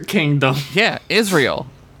desert kingdom. Yeah, Israel,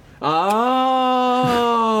 Oh.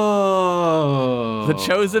 the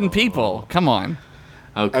chosen people. Come on.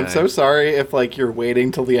 Okay. I'm so sorry if, like, you're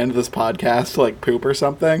waiting till the end of this podcast to, like, poop or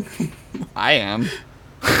something. I am.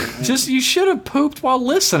 Just you should have pooped while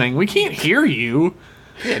listening. We can't hear you.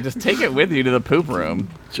 Yeah, just take it with you to the poop room.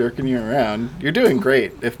 Jerking you around. You're doing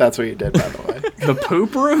great, if that's what you did, by the way. The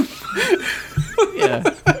poop room? Yeah,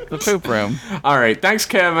 the poop room. All right. Thanks,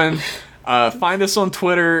 Kevin. Find us on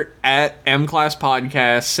Twitter at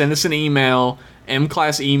mclasspodcast. Send us an email,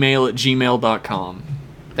 mclassemail@gmail.com.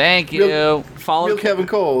 Thank you. Follow Real Kevin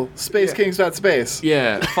Cole, SpaceKings.space.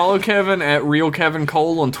 Yeah, follow Kevin at Real Kevin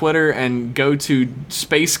Cole on Twitter and go to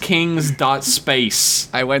spacekings.space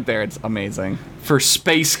I went there. It's amazing. for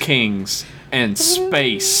Space Kings and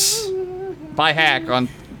space. Buy Hack on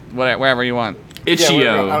wherever you want.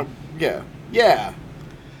 Itch.io. Yeah. Yeah.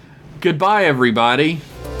 Goodbye, everybody.